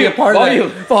 I don't want to be a part of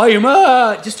that. Volume.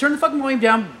 Just turn the fucking volume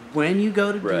down when you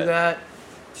go to do Right. that.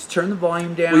 Just turn the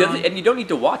volume down. Well, and you don't need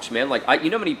to watch, man. Like you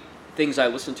know how many things I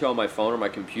listen to on my phone or my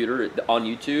computer on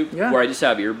YouTube Yeah. where I just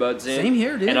have earbuds in. Same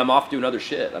here, dude. And I'm off doing other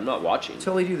shit. I'm not watching.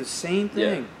 Totally do the same Yeah.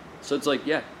 thing. So it's like,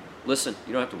 yeah, listen.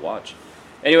 You don't have to watch.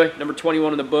 Anyway, number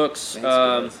 21 in the books. Thanks,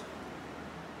 guys.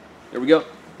 There we go.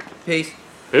 Peace.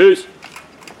 Peace.